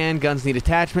way you can. Guns need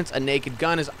attachments. A naked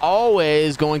gun is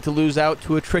always going to lose out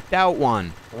to a tricked out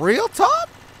one. Real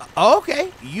talk?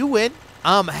 Okay, you win.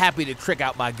 I'm happy to trick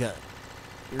out my gun.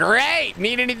 Great.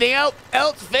 Need anything else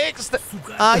fixed?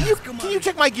 Can you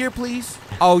check my gear, please?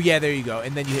 Oh, yeah, there you go.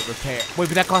 And then you hit repair. Wait,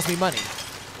 but that cost me money.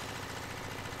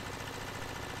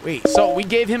 Wait. So we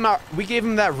gave him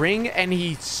that ring, and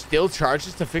he still charged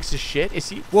us to fix his shit? Is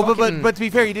he Well, but to be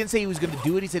fair, he didn't say he was going to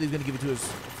do it. He said he was going to give it to us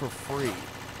for free.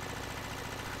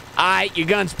 Alright, your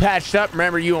gun's patched up.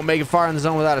 Remember, you won't make it far in the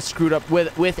zone without a screwed up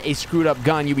with a screwed up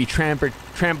gun. You'll be trampled,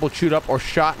 chewed up, or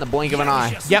shot in the blink of an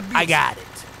eye. Yep, I got it.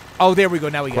 Oh, there we go.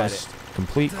 Now we got it.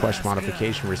 Complete quest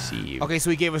modification received. Okay, so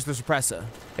he gave us the suppressor.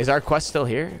 Is our quest still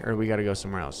here, or we gotta go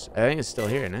somewhere else? I think it's still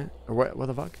here, isn't it? Or what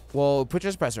the fuck? Well, put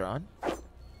your suppressor on.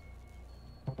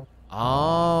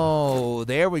 Oh,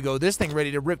 there we go. This thing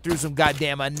ready to rip through some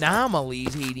goddamn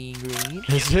anomalies, Hayden Green.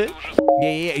 Is it?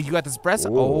 Yeah. You got the suppressor.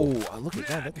 Whoa. Oh, look at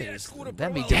that.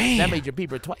 That made your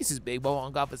peeper twice as big, but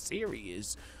on golf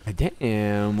serious.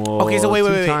 Damn. Well, okay, so wait.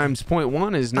 2 times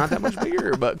 0.1 is not that much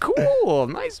bigger, but cool.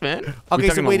 Nice, man. Okay,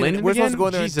 so wait a minute. We're supposed to again? go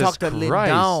in there Jesus and talk to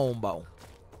Lindombo.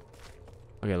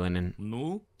 Okay, Lyndon.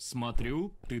 Ну,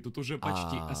 смотрю, ты тут уже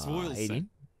почти освоился. Hayden?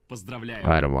 Поздравляю.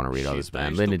 I don't want to read all this,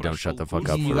 man. Lyndon, don't shut the fuck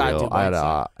up for You got real. to, I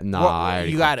Well,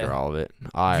 already you clicked gotta. through all of it.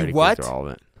 I already what? clicked through all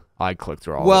of it. I clicked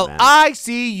through all Well, of it, man. I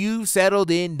see you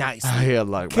settled in nicely. Yeah,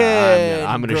 look, man,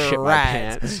 I'm gonna shit my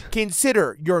Congrats. pants.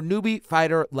 Consider your newbie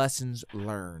fighter lessons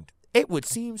learned. It would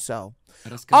seem so.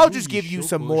 Расскажу I'll just give you еще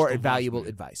some more кое-что valuable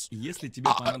важное. advice. Если тебе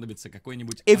понадобится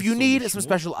какой-нибудь If you особый need some шмот,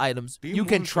 special items, ты you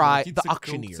can можешь try обратиться the к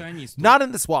auctioneer. аукционисту. Not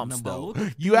in the На swamps, though.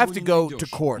 болотах You ты have его to не go to найдешь.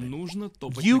 court. Нужно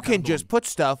топать You на can кордон. just put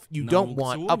stuff you На don't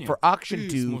want up for аукционе auction ты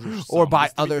to сможешь or сам buy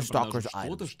выставить other на stalkers' продажу items.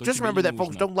 что-то, что Just тебе remember не that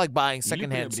folks нужно. don't like buying Или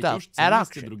secondhand приобретешь stuff at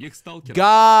ценности auction. других сталкеров.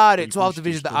 Got it. И So I'll have to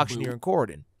учти, visit the что auctioneer был. in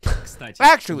Corden. Кстати,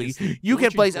 Actually, если you can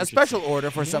очень place a хочется, special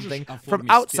order for можешь something from оформить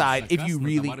outside if спецзаказ you на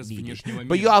really товары с need it, внешнего but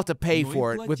мира. you'll have to pay Но и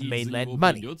for it with платить за mainland него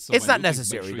money. придется It's not валютой с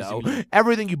necessary, большой though. земли.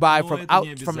 Everything you buy Но from это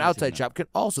не an outside обязательно. shop can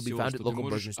also be Всё, found что at ты local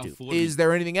можешь merchants, too. оформить. Is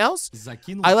there anything else?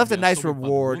 Закинул I left a тебе nice особый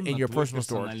reward подгон in на your твой personal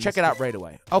storage. персональный Check it out склад. right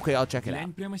away. Okay, I'll check it out.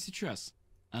 Глянь прямо сейчас.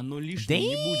 Оно лишним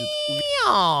не будет.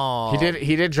 Damn.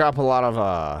 He did drop a lot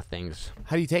of things.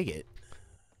 How do you take it?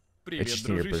 Привет, It's just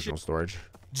in your дружище. personal storage.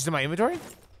 Just in my inventory?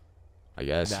 I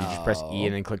guess you just press E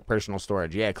and then click personal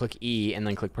storage. Yeah, click E and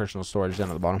then click personal storage down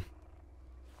at the bottom.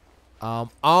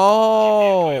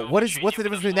 Oh, what's the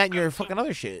difference between that and your fucking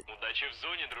other shit? Удачи в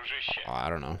зоне, дружище. Oh, I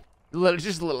don't know.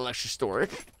 Just a little extra storage.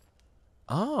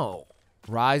 Oh,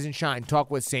 rise and shine. Talk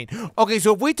with Saint. Okay,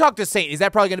 so if we talk to Saint, is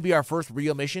that probably going to be our first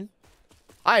real mission?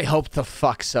 I hope the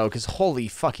fuck so, cause holy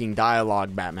fucking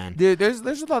dialogue, Batman. Dude, there's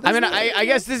a lot. I mean, I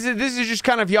guess this is just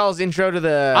kind of y'all's intro to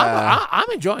the. I'm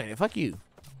enjoying it. Fuck you.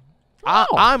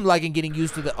 I'm liking getting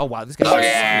used to the. Oh wow, this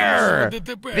guy.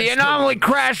 The anomaly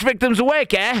crash victims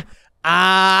awake, eh?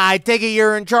 I take it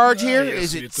you're in charge here.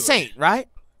 Is it Saint, right?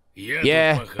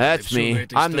 Yeah, that's me.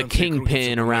 I'm the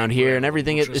kingpin around here, and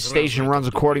everything at this station runs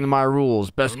according to my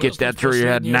rules. Best get that through your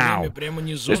head now.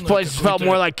 This place has felt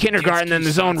more like kindergarten than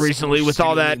the zone recently, with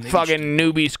all that fucking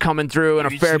newbies coming through, and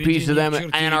a fair piece of them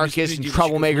anarchists and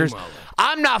troublemakers.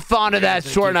 I'm not fond of that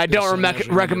sort, and I don't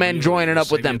recommend joining up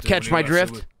with them. Catch my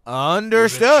drift?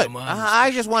 Understood.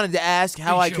 I just wanted to ask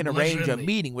how I can arrange a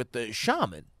meeting with the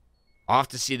shaman. Off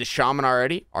to see the shaman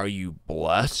already? Are you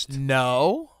blessed?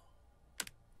 No.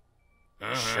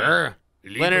 Sure.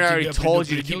 Leonard already told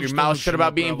you to keep your mouth shut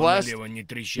about being blessed.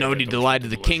 No need to lie to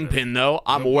the kingpin, though.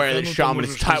 I'm aware the shaman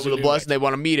is tight with the blessed and they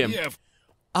want to meet him.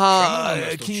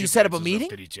 Can you set up a meeting?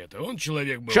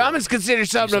 Shaman's considered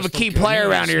something of a key player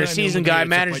around here. A seasoned guy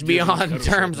managed to be on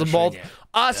terms with both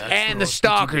us and the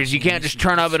stalkers. You can't just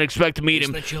turn up and expect to meet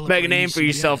him. Make a name for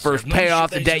yourself first. Pay off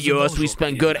the debt you owe us. We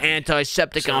spend good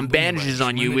antiseptic on bandages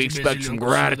on you. We expect some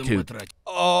gratitude.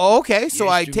 Oh, okay. So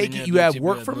I take it you have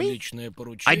work for me?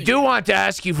 I do want to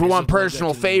ask you for one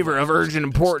personal favor of urgent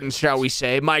importance, shall we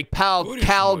say. My pal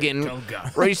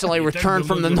Calgan recently returned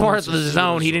from the north of the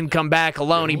zone. He didn't come back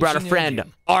alone. He brought a friend,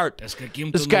 Art.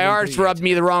 This guy Art's rubbed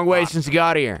me the wrong way since he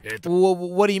got here.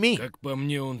 What do you mean?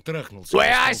 The way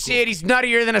I see it, he's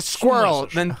nuttier than a squirrel.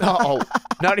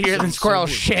 Nuttier than squirrel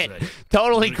shit.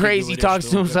 Totally crazy. Talks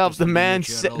to himself. The men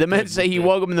say he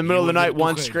woke up in the middle of the night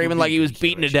once, screaming like he was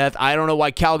beaten to death. I don't know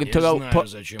why Calgan took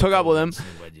up with him.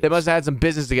 They must have had some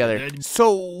business together.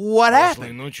 So what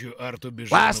happened?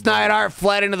 Last night, Art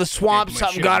fled into the swamp.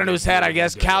 Something got into his head, I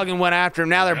guess. Calgan went after him.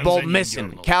 Now they're both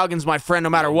missing. Calgan's my friend no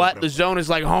matter what. The zone is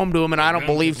like home to him, and I don't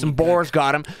believe some boars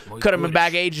got him. Could have been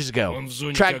back ages ago.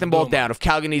 Track them both down. If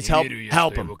Calgan needs help,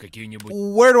 help him.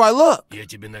 Where do I look?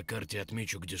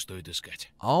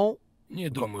 Oh,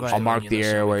 I'll mark the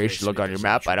area where you should look on your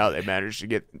map. I know they managed to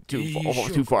get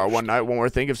too far one night. One more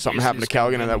thing, if something happened to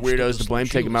Callaghan and that weirdo is to blame,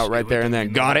 take him out right there and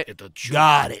then. Got it?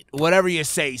 Got it. Whatever you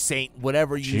say, Saint.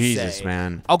 Whatever you say. Jesus,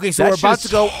 man. Okay, so we're about to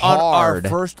go on our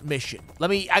first mission.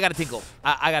 I gotta tinkle.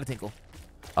 I gotta tinkle.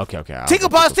 Okay. Tinkle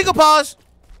pause.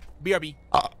 BRB.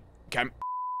 Okay.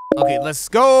 Okay, let's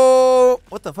go.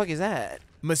 What the fuck is that?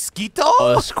 Mosquito?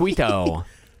 Mosquito.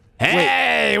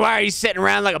 Hey, why are you sitting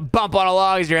around like a bump on a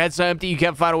log? Is your head so empty you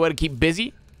can't find a way to keep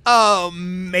busy?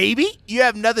 Maybe. You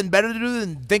have nothing better to do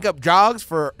than think up jobs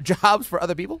for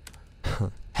other people?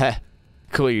 Heh.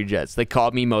 Cool your jets. They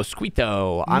called me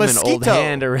Mosquito. I'm an old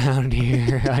hand around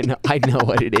here. I know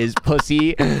what it is,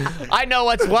 pussy. I know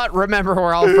what's what. Remember,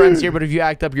 we're all friends here, but if you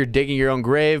act up, you're digging your own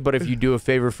grave. But if you do a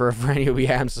favor for a friend, you'll be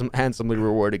handsomely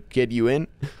rewarded. Kid, you in?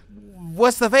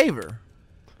 What's the favor?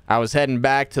 I was heading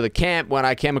back to the camp when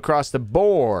I came across the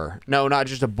boar. No, not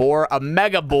just a boar, a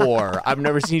mega boar. I've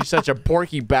never seen such a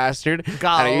porky bastard. And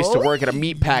I used to work at a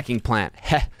meat packing plant.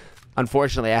 Heh.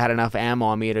 Unfortunately, I had enough ammo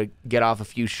on me to get off a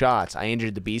few shots. I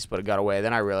injured the beast, but it got away.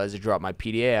 Then I realized I dropped my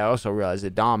PDA. I also realized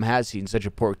that Dom has seen such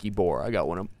a porky boar. I got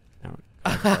one of them.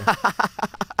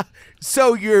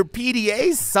 So your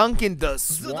PDA sunk into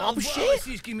swamp shit?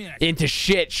 Into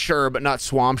shit, sure, but not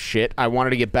swamp shit. I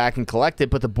wanted to get back and collect it,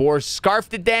 but the boar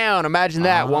scarfed it down. Imagine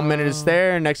that. 1 minute it's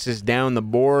there, next is down the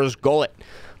boar's gullet.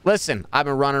 Listen, I've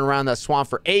been running around that swamp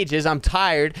for ages. I'm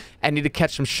tired and need to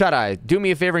catch some shut-eye. Do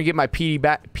me a favor and get my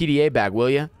PDA back,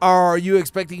 will you? Are you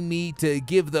expecting me to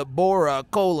give the boar a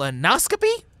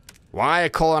colonoscopy? Why a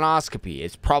colonoscopy?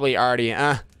 It's probably already,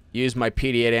 use my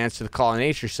PDA to answer the call of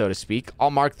nature, so to speak.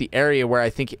 I'll mark the area where I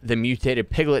think the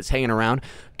mutated piglet's hanging around.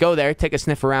 Go there, take a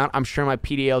sniff around. I'm sure my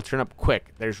PDA will turn up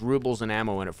quick. There's rubles and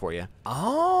ammo in it for you.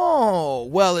 Oh,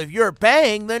 well, if you're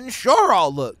paying, then sure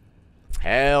I'll look.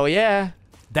 Hell yeah.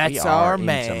 That's our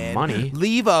man. Some money.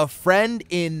 Leave a friend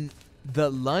in the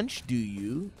lunch, do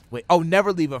you? Wait, oh,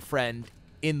 never leave a friend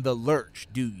in the lurch,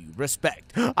 do you?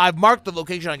 Respect. I've marked the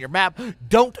location on your map.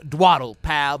 Don't dwaddle,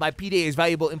 pal. My PDA is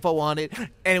valuable info on it, and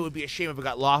it would be a shame if it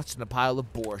got lost in a pile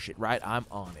of boar shit, right? I'm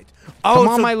on it. Oh, come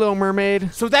on, my little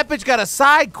mermaid. So that bitch got a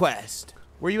side quest.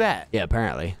 Where you at? Yeah,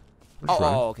 apparently.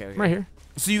 Okay. Right here.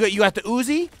 So you got the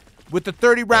Uzi? With the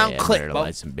 30-round clip. To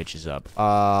light some bitches up.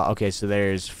 Okay, so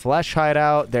there's Flesh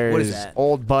Hideout, there's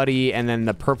Old Buddy, and then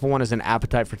the purple one is an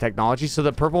Appetite for Technology. So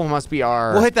the purple one must be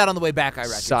our We'll hit that on the way back, I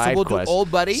reckon. Side so we'll quest. do Old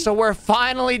Buddy. So we're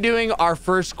finally doing our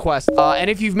first quest. And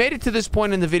if you've made it to this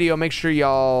point in the video, make sure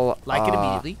y'all like it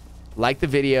immediately. Like the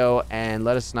video and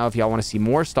let us know if y'all want to see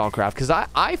more Stalcraft, because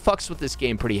I fucks with this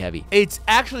game pretty heavy. It's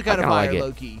actually kind of fire,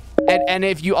 low-key. And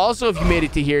if you made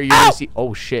it to here, you're gonna see.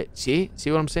 Oh shit! See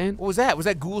what I'm saying? What was that? Was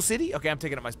that Ghoul City? Okay, I'm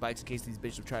taking up my spikes in case these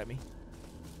bitches will try me.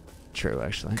 True,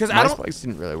 actually. Because my spikes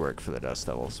didn't really work for the Dust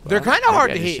Devils. They're kind of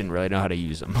hard to hit. I hit. Didn't really know how to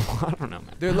use them. I don't know,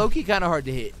 man. They're low-key kind of hard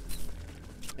to hit.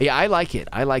 Yeah, I like it.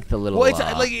 I like the little. Well,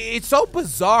 it's so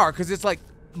bizarre because it's like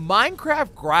Minecraft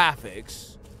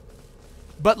graphics,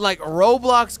 but like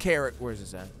Roblox character. Where's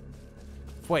this at?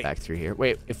 Wait. Back through here.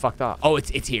 Wait, it fucked off. Oh, it's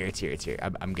here. It's here.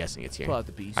 I'm guessing it's here. Pull out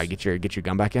the piece. All right, get your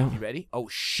gun back out. You ready? Oh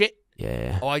shit.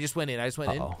 Yeah. Oh, I just went in. I'm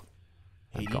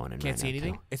going in. Can't see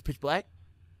anything. It's pitch black.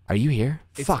 Are you here?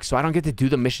 Fuck. So I don't get to do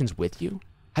the missions with you?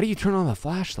 How do you turn on the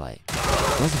flashlight?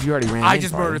 Unless if you already ran. I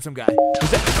just murdered some guy.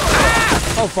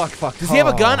 Oh fuck. Does he have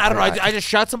a gun? I don't know. I just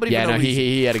shot somebody. Yeah, for no reason.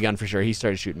 He had a gun for sure. He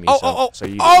started shooting me.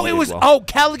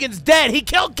 Callaghan's dead. He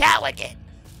killed Callaghan.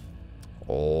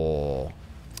 Oh.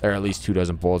 There are at least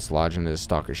 24 bullets lodged in his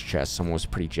stalker's chest. Someone was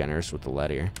pretty generous with the lead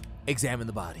here. Examine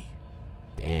the body.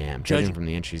 Damn. Judging from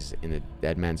the entries in the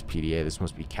dead man's PDA, this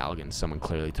must be Callaghan. Someone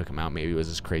clearly took him out. Maybe it was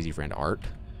his crazy friend Art.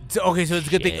 So it's a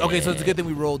good thing. Okay, so it's a good thing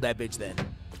we rolled that bitch then.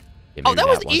 Yeah, that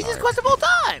was the easiest quest of all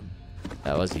time.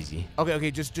 That was easy.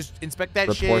 Okay, just inspect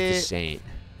that shit. Report the saint.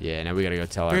 Yeah, now we gotta go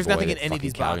tell our boy nothing in that any of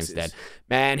these Callaghan's boxes. dead.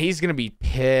 Man, he's gonna be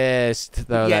pissed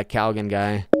though. That Callaghan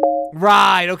guy.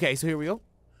 Right. Okay. So here we go.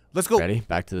 Let's go. Ready?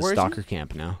 Back to the stalker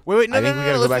camp now. Wait, no.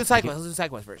 Let's do the side quest. Let's do the side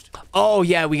quest first. Oh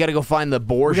yeah, we gotta go find the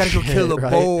boar. We gotta go kill the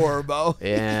boar, bro.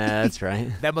 Yeah, that's right.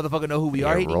 That motherfucker know who we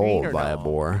are. Rolled by a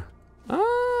boar.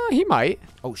 He might.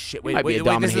 Oh shit! He might be a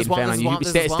Dom and Hayden fan on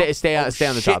YouTube. Stay on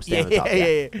the top. Stay on the top.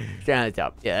 Yeah. Stay on the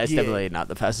top. Yeah, that's definitely not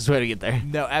the fastest way to get there.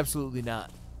 No, absolutely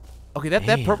not. Okay,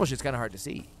 that purple shit's kind of hard to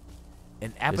see.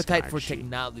 An appetite for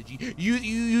technology.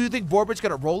 You think Borbridge's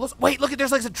gonna roll us? Wait, look at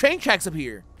there's like some train tracks up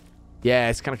here. Yeah,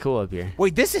 it's kind of cool up here.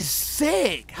 Wait, this is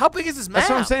sick. How big is this map? That's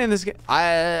what I'm saying. This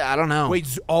I don't know.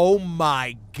 Wait, oh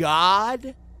my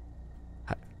god.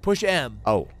 Push M.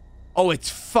 Oh, it's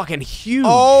fucking huge.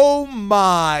 Oh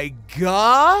my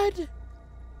god.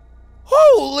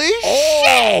 Holy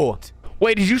shit.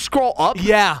 Wait, did you scroll up?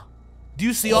 Yeah. Do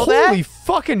you see all Holy that?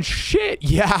 fucking shit.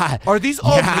 Yeah. Are these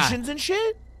all Yeah. missions and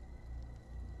shit?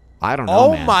 I don't know,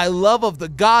 Oh man. my love of the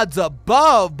gods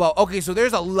above, Bo. Okay, so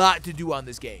there's a lot to do on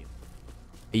this game.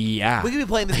 Yeah. We could be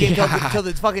playing this game till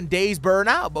the fucking days burn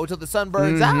out, Bo, till the sun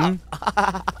burns out.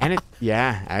 And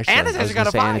yeah, actually. And it's I was actually gonna got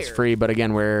a say, and it's fire. free, but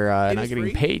again, we're It not is getting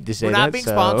free. paid to say We're that. not being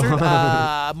so. sponsored.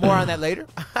 More on that later.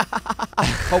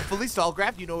 Hopefully,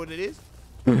 Stalcraft, you know what it is.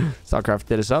 Stalcraft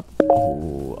did us up.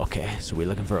 Oh, okay. So we're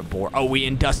looking for a boar. Oh, we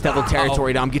in Dust Devil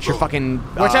territory, Dom. Get your fucking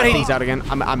Watch out, things out again.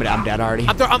 I'm dead already.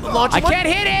 I'm launching I one. can't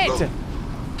hit it.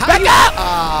 Back up!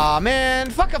 Aw, man.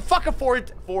 Fuck a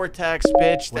vortex,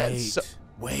 bitch. That's so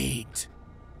Wait.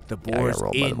 The Yeah, I got boar's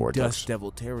rolled by the in vortex. Dust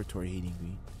Devil territory, Hayden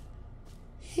Green.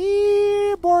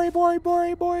 Here, boy.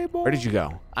 Where did you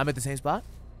go? I'm at the same spot.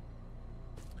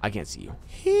 I can't see you.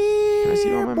 Here, Can I see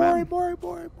you on my map? boy.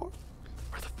 Where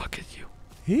the fuck is you?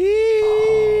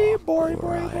 Here, boy.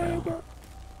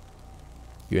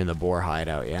 You're in the boar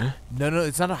hideout, yeah? No,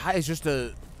 it's not a high. It's just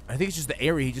a. I think it's just the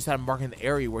area. He just had him marking the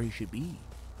area where he should be.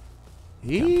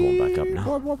 Yeah, I'm pulling back up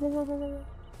now. Boy.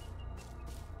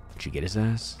 Did you get his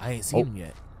ass? I ain't seen him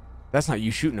yet. That's not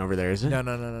you shooting over there, is it? No.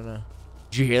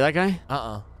 Did you hear that guy? I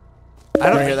I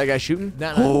don't don't hear that guy shooting.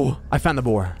 No. Oh, I found the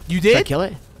boar. You Did I did? kill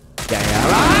it? Yeah.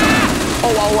 Ah!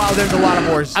 Oh, wow, there's a lot of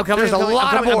boars. I'm coming. There's a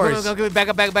lot of boars. I'm coming. Back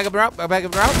up route. Back up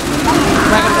route.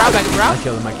 I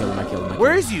killed him.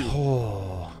 Where is you?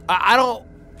 Oh, I don't.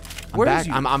 Where I'm is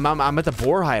back. you? I'm at the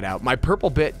boar hideout. My purple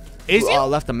bit Is you?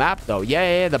 left the map though.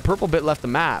 Yeah. The purple bit left the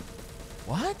map.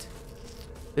 What?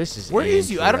 This is. Where is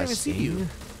you? I don't even see you.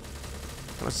 interesting.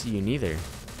 I don't see you neither.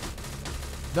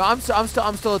 No, I'm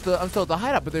still at the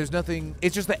hideout, but there's nothing.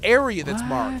 It's just the area that's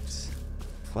marked.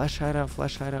 Flesh hideout,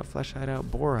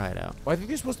 boar hideout. Well, I think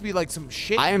there's supposed to be like some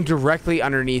shit. I am directly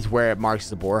underneath where it marks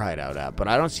the boar hideout at, but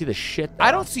I don't see the shit. Though.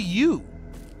 I don't see you.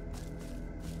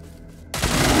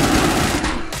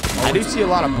 I do see a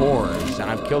lot of boars, and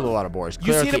I've killed a lot of boars. You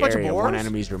Clear seen out a the bunch of area, boars? One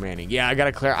enemy's remaining. Yeah, I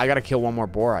gotta kill one more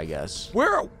boar, I guess.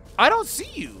 Where? I don't see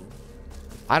you.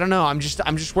 I don't know. I'm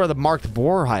just where the marked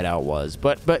boar hideout was,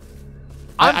 but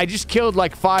I just killed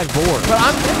like 5 boars.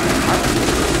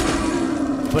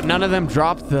 But none of them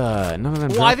dropped the.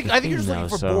 Well, I think you're just looking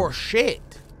for boar shit.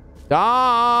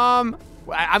 Dom.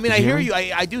 I mean, I Did you hear hear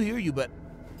you. I do hear you, but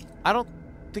I don't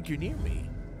think you're near me.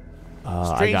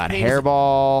 I Strange got pain is-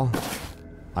 hairball.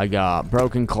 I got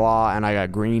broken claw, and I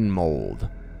got green mold.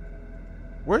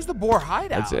 Where's the boar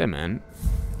hideout? That's it, man.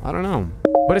 I don't know,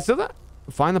 but it's still that.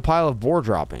 Find the pile of boar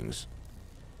droppings.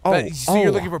 So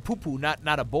you're looking for poo-poo, not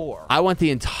a boar. I went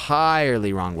the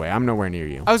entirely wrong way. I'm nowhere near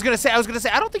you. I was gonna say.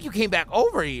 I don't think you came back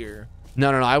over here. No.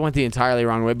 I went the entirely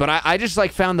wrong way. But I just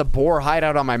like found the boar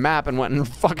hideout on my map and went and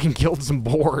fucking killed some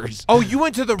boars. Oh, you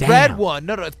went to the red one.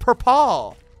 No, it's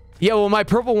purple. Yeah, well, my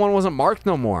purple one wasn't marked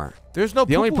no more. There's no.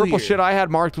 The only poo-poo purple here. shit I had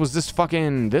marked was this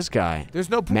guy. There's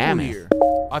no poo-poo Mammoth. here.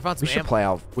 I found some.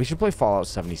 We should play Fallout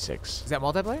 76. Is that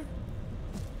multiplayer?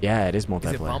 Yeah, it is multiplayer.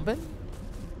 Is it bumping?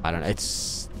 I don't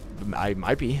know. I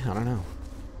might be. I don't know.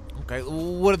 Okay.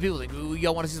 What do people think?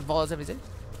 Y'all want to see some Fallout 76?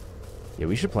 Yeah,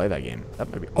 we should play that game.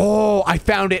 That might be. Oh, I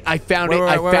found it. I found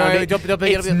it.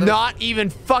 It's not even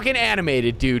fucking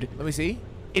animated, dude. Let me see.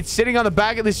 It's sitting on the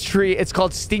back of this tree. It's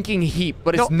called Stinking Heap,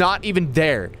 but it's not even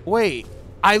there. Wait.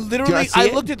 I literally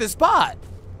looked at this spot.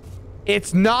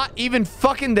 It's not even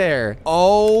fucking there.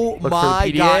 Oh Look for my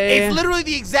the god. PDA. It's literally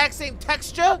the exact same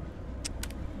texture.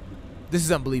 This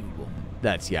is unbelievable.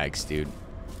 That's yikes, dude.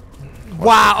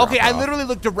 Wow. Okay, I literally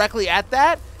looked directly at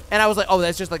that, and I was like, oh,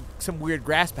 that's just like some weird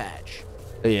grass patch.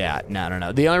 Yeah,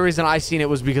 no. The only reason I seen it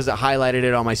was because it highlighted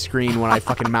it on my screen when I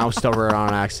fucking moused over it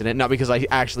on accident, not because I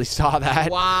actually saw that.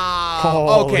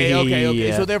 Wow. Okay.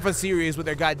 Holy- So they're for serious with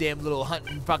their goddamn little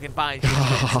hunting fucking fine shit.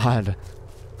 God.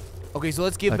 Okay, so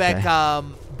let's give back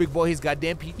Big Boy his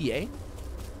goddamn PDA.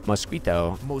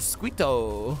 Mosquito.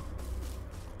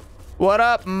 What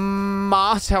up,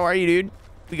 Moss? How are you, dude?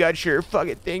 We got your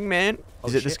fucking thing, man.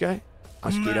 Is it this guy?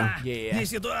 Mosquito. Yeah.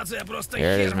 Ситуация просто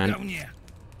There it is, хер в man. говне.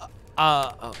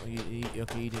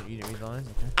 You didn't read the lines?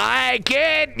 Okay. Hey,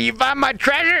 kid, you find my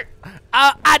treasure?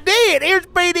 I did. Here's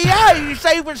PDA. You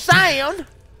safe and sound.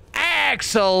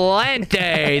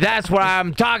 Excelente. That's what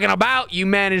I'm talking about. You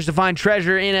managed to find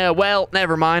treasure in a, well,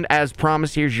 never mind. As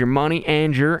promised, here's your money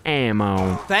and your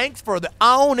ammo. Thanks for the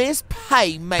honest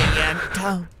payment.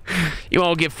 You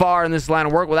won't get far in this line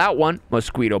of work without one.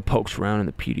 Mosquito pokes around in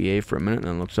the PDA for a minute and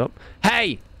then looks up.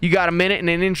 Hey, you got a minute and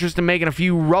an interest in making a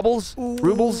few rubles?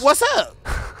 Rubles? What's up?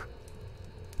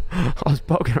 I was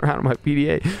poking around in my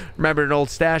PDA. Remembered an old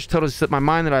stash. Totally slipped my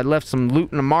mind that I left some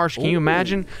loot in the marsh. Can you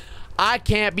imagine? I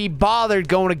can't be bothered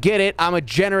going to get it. I'm a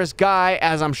generous guy,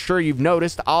 as I'm sure you've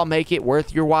noticed. I'll make it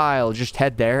worth your while. Just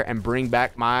head there and bring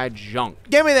back my junk.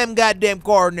 Give me them goddamn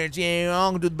coordinates. Yeah,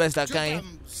 I'm gonna do the best I can.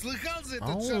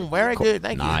 Oh, very good.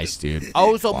 Thank you. Nice, dude.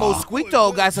 Oh, so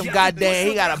Mosquito got some goddamn.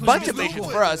 He got a bunch of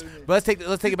missions for us. But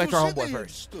let's take it back to our homeboy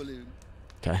first.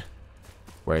 Okay.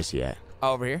 Where is he at?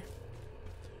 Over here.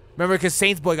 Remember, because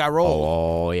Saints boy got rolled.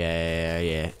 Oh,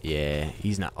 yeah.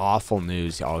 He's not awful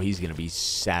news. Oh, he's going to be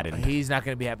saddened. He's not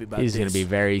going to be happy about this. He's going to be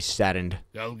very saddened.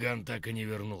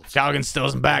 Callaghan still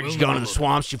isn't back. He's going to the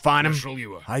swamps. You find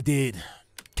him? I did.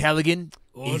 Callaghan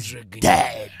is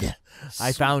dead.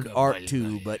 I found Art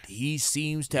too, but he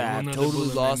seems to have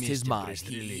totally lost his mind.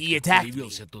 He attacked me.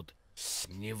 Is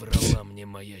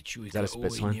that a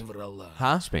spit sign?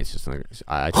 Huh? Space just like,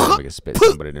 I tried to make a spit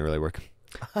sign, but it didn't really work.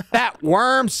 That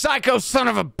worm, psycho son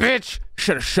of a bitch.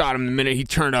 Should have shot him the minute he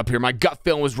turned up here. My gut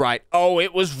feeling was right. Oh,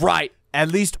 it was right. At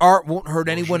least Art won't hurt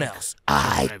anyone else.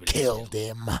 I killed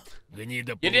him. You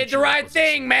did the right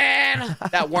thing, man.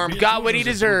 That worm got what he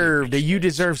deserved. You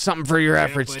deserve something for your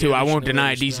efforts, too. I won't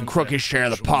deny a decent crooked share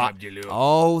of the pot.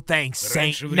 Oh, thanks,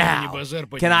 Saint. Now,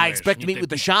 can I expect to meet with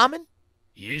the shaman?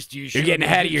 You're getting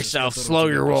ahead of yourself. Slow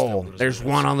your roll. There's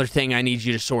one other thing I need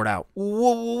you to sort out.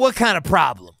 What kind of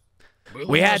problem?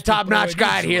 We had top-notch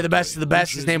guy here, the best of the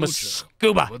best. His name was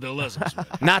Scuba.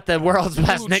 Not the world's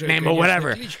best nickname, but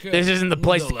whatever. This isn't the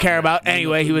place to care about.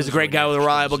 Anyway, he was a great guy with a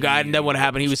reliable guide, and then what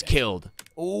happened? He was killed.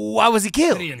 Why was he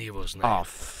killed? Oh,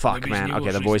 fuck, man.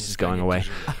 Okay, the voice is going away.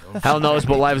 Hell knows,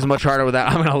 but life is much harder with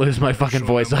that. I'm gonna lose my fucking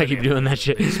voice. I keep doing that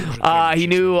shit. He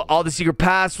knew all the secret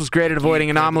paths, was great at avoiding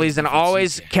anomalies, and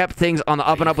always kept things on the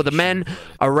up and up with the men.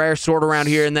 A rare sort around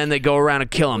here, and then they go around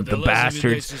and kill him. The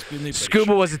bastards.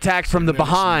 Scuba was attacked from the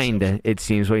behind, it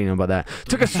seems. What do you know about that?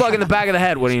 Took a slug in the back of the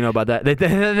head. What do you know about that?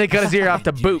 They cut his ear off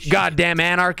to boot. Goddamn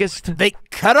anarchist. They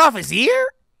cut off his ear?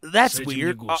 That's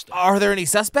weird. Are there any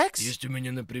suspects?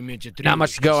 Not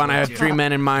much to go on. I had 3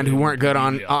 men in mind who weren't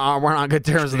on good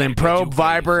terms with him. Probe,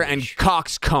 Viper, and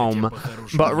Coxcomb.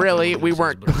 But really, we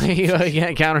weren't. You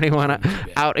can't count anyone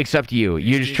out except you.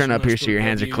 You just turn up here so your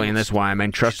hands are clean. That's why I'm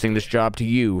entrusting this job to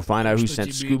you. Find out who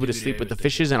sent Scuba to sleep with the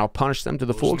fishes, and I'll punish them to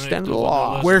the full extent of the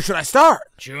law. Where should I start?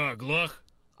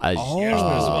 Right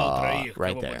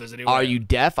there. Are you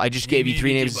deaf? I just gave you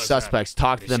 3 names of suspects.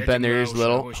 Talk to them, bend their ears a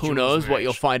little. Who knows what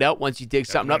you'll find out once you dig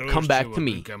something up. Come back to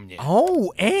me.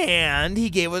 Oh, and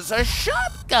he gave us a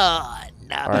shotgun.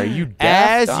 Are you deaf,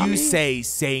 As Tommy? you say,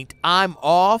 Saint, I'm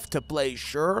off to play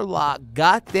Sherlock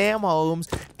goddamn Holmes,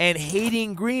 and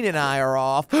Hayden Green and I are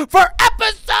off for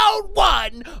episode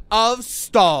 1 of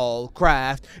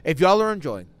Stalcraft. If y'all are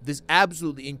enjoying this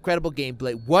absolutely incredible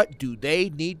gameplay, what do they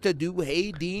need to do,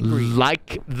 Hayden Green?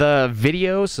 Like the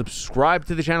video, subscribe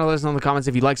to the channel, let us know in the comments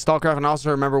if you like Stalcraft, and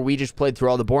also remember we just played through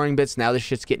all the boring bits. Now this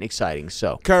shit's getting exciting,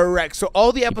 so. Correct. So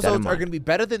all the episodes are going to be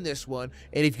better than this one,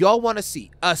 and if y'all want to see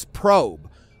us probe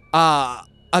a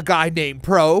guy named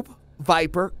Probe,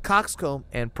 Viper, Coxcomb,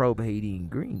 and Probe Hayden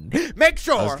Green, make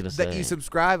sure that you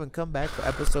subscribe and come back for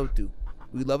episode 2.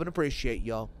 We love and appreciate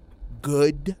y'all.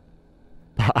 Good.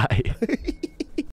 Bye.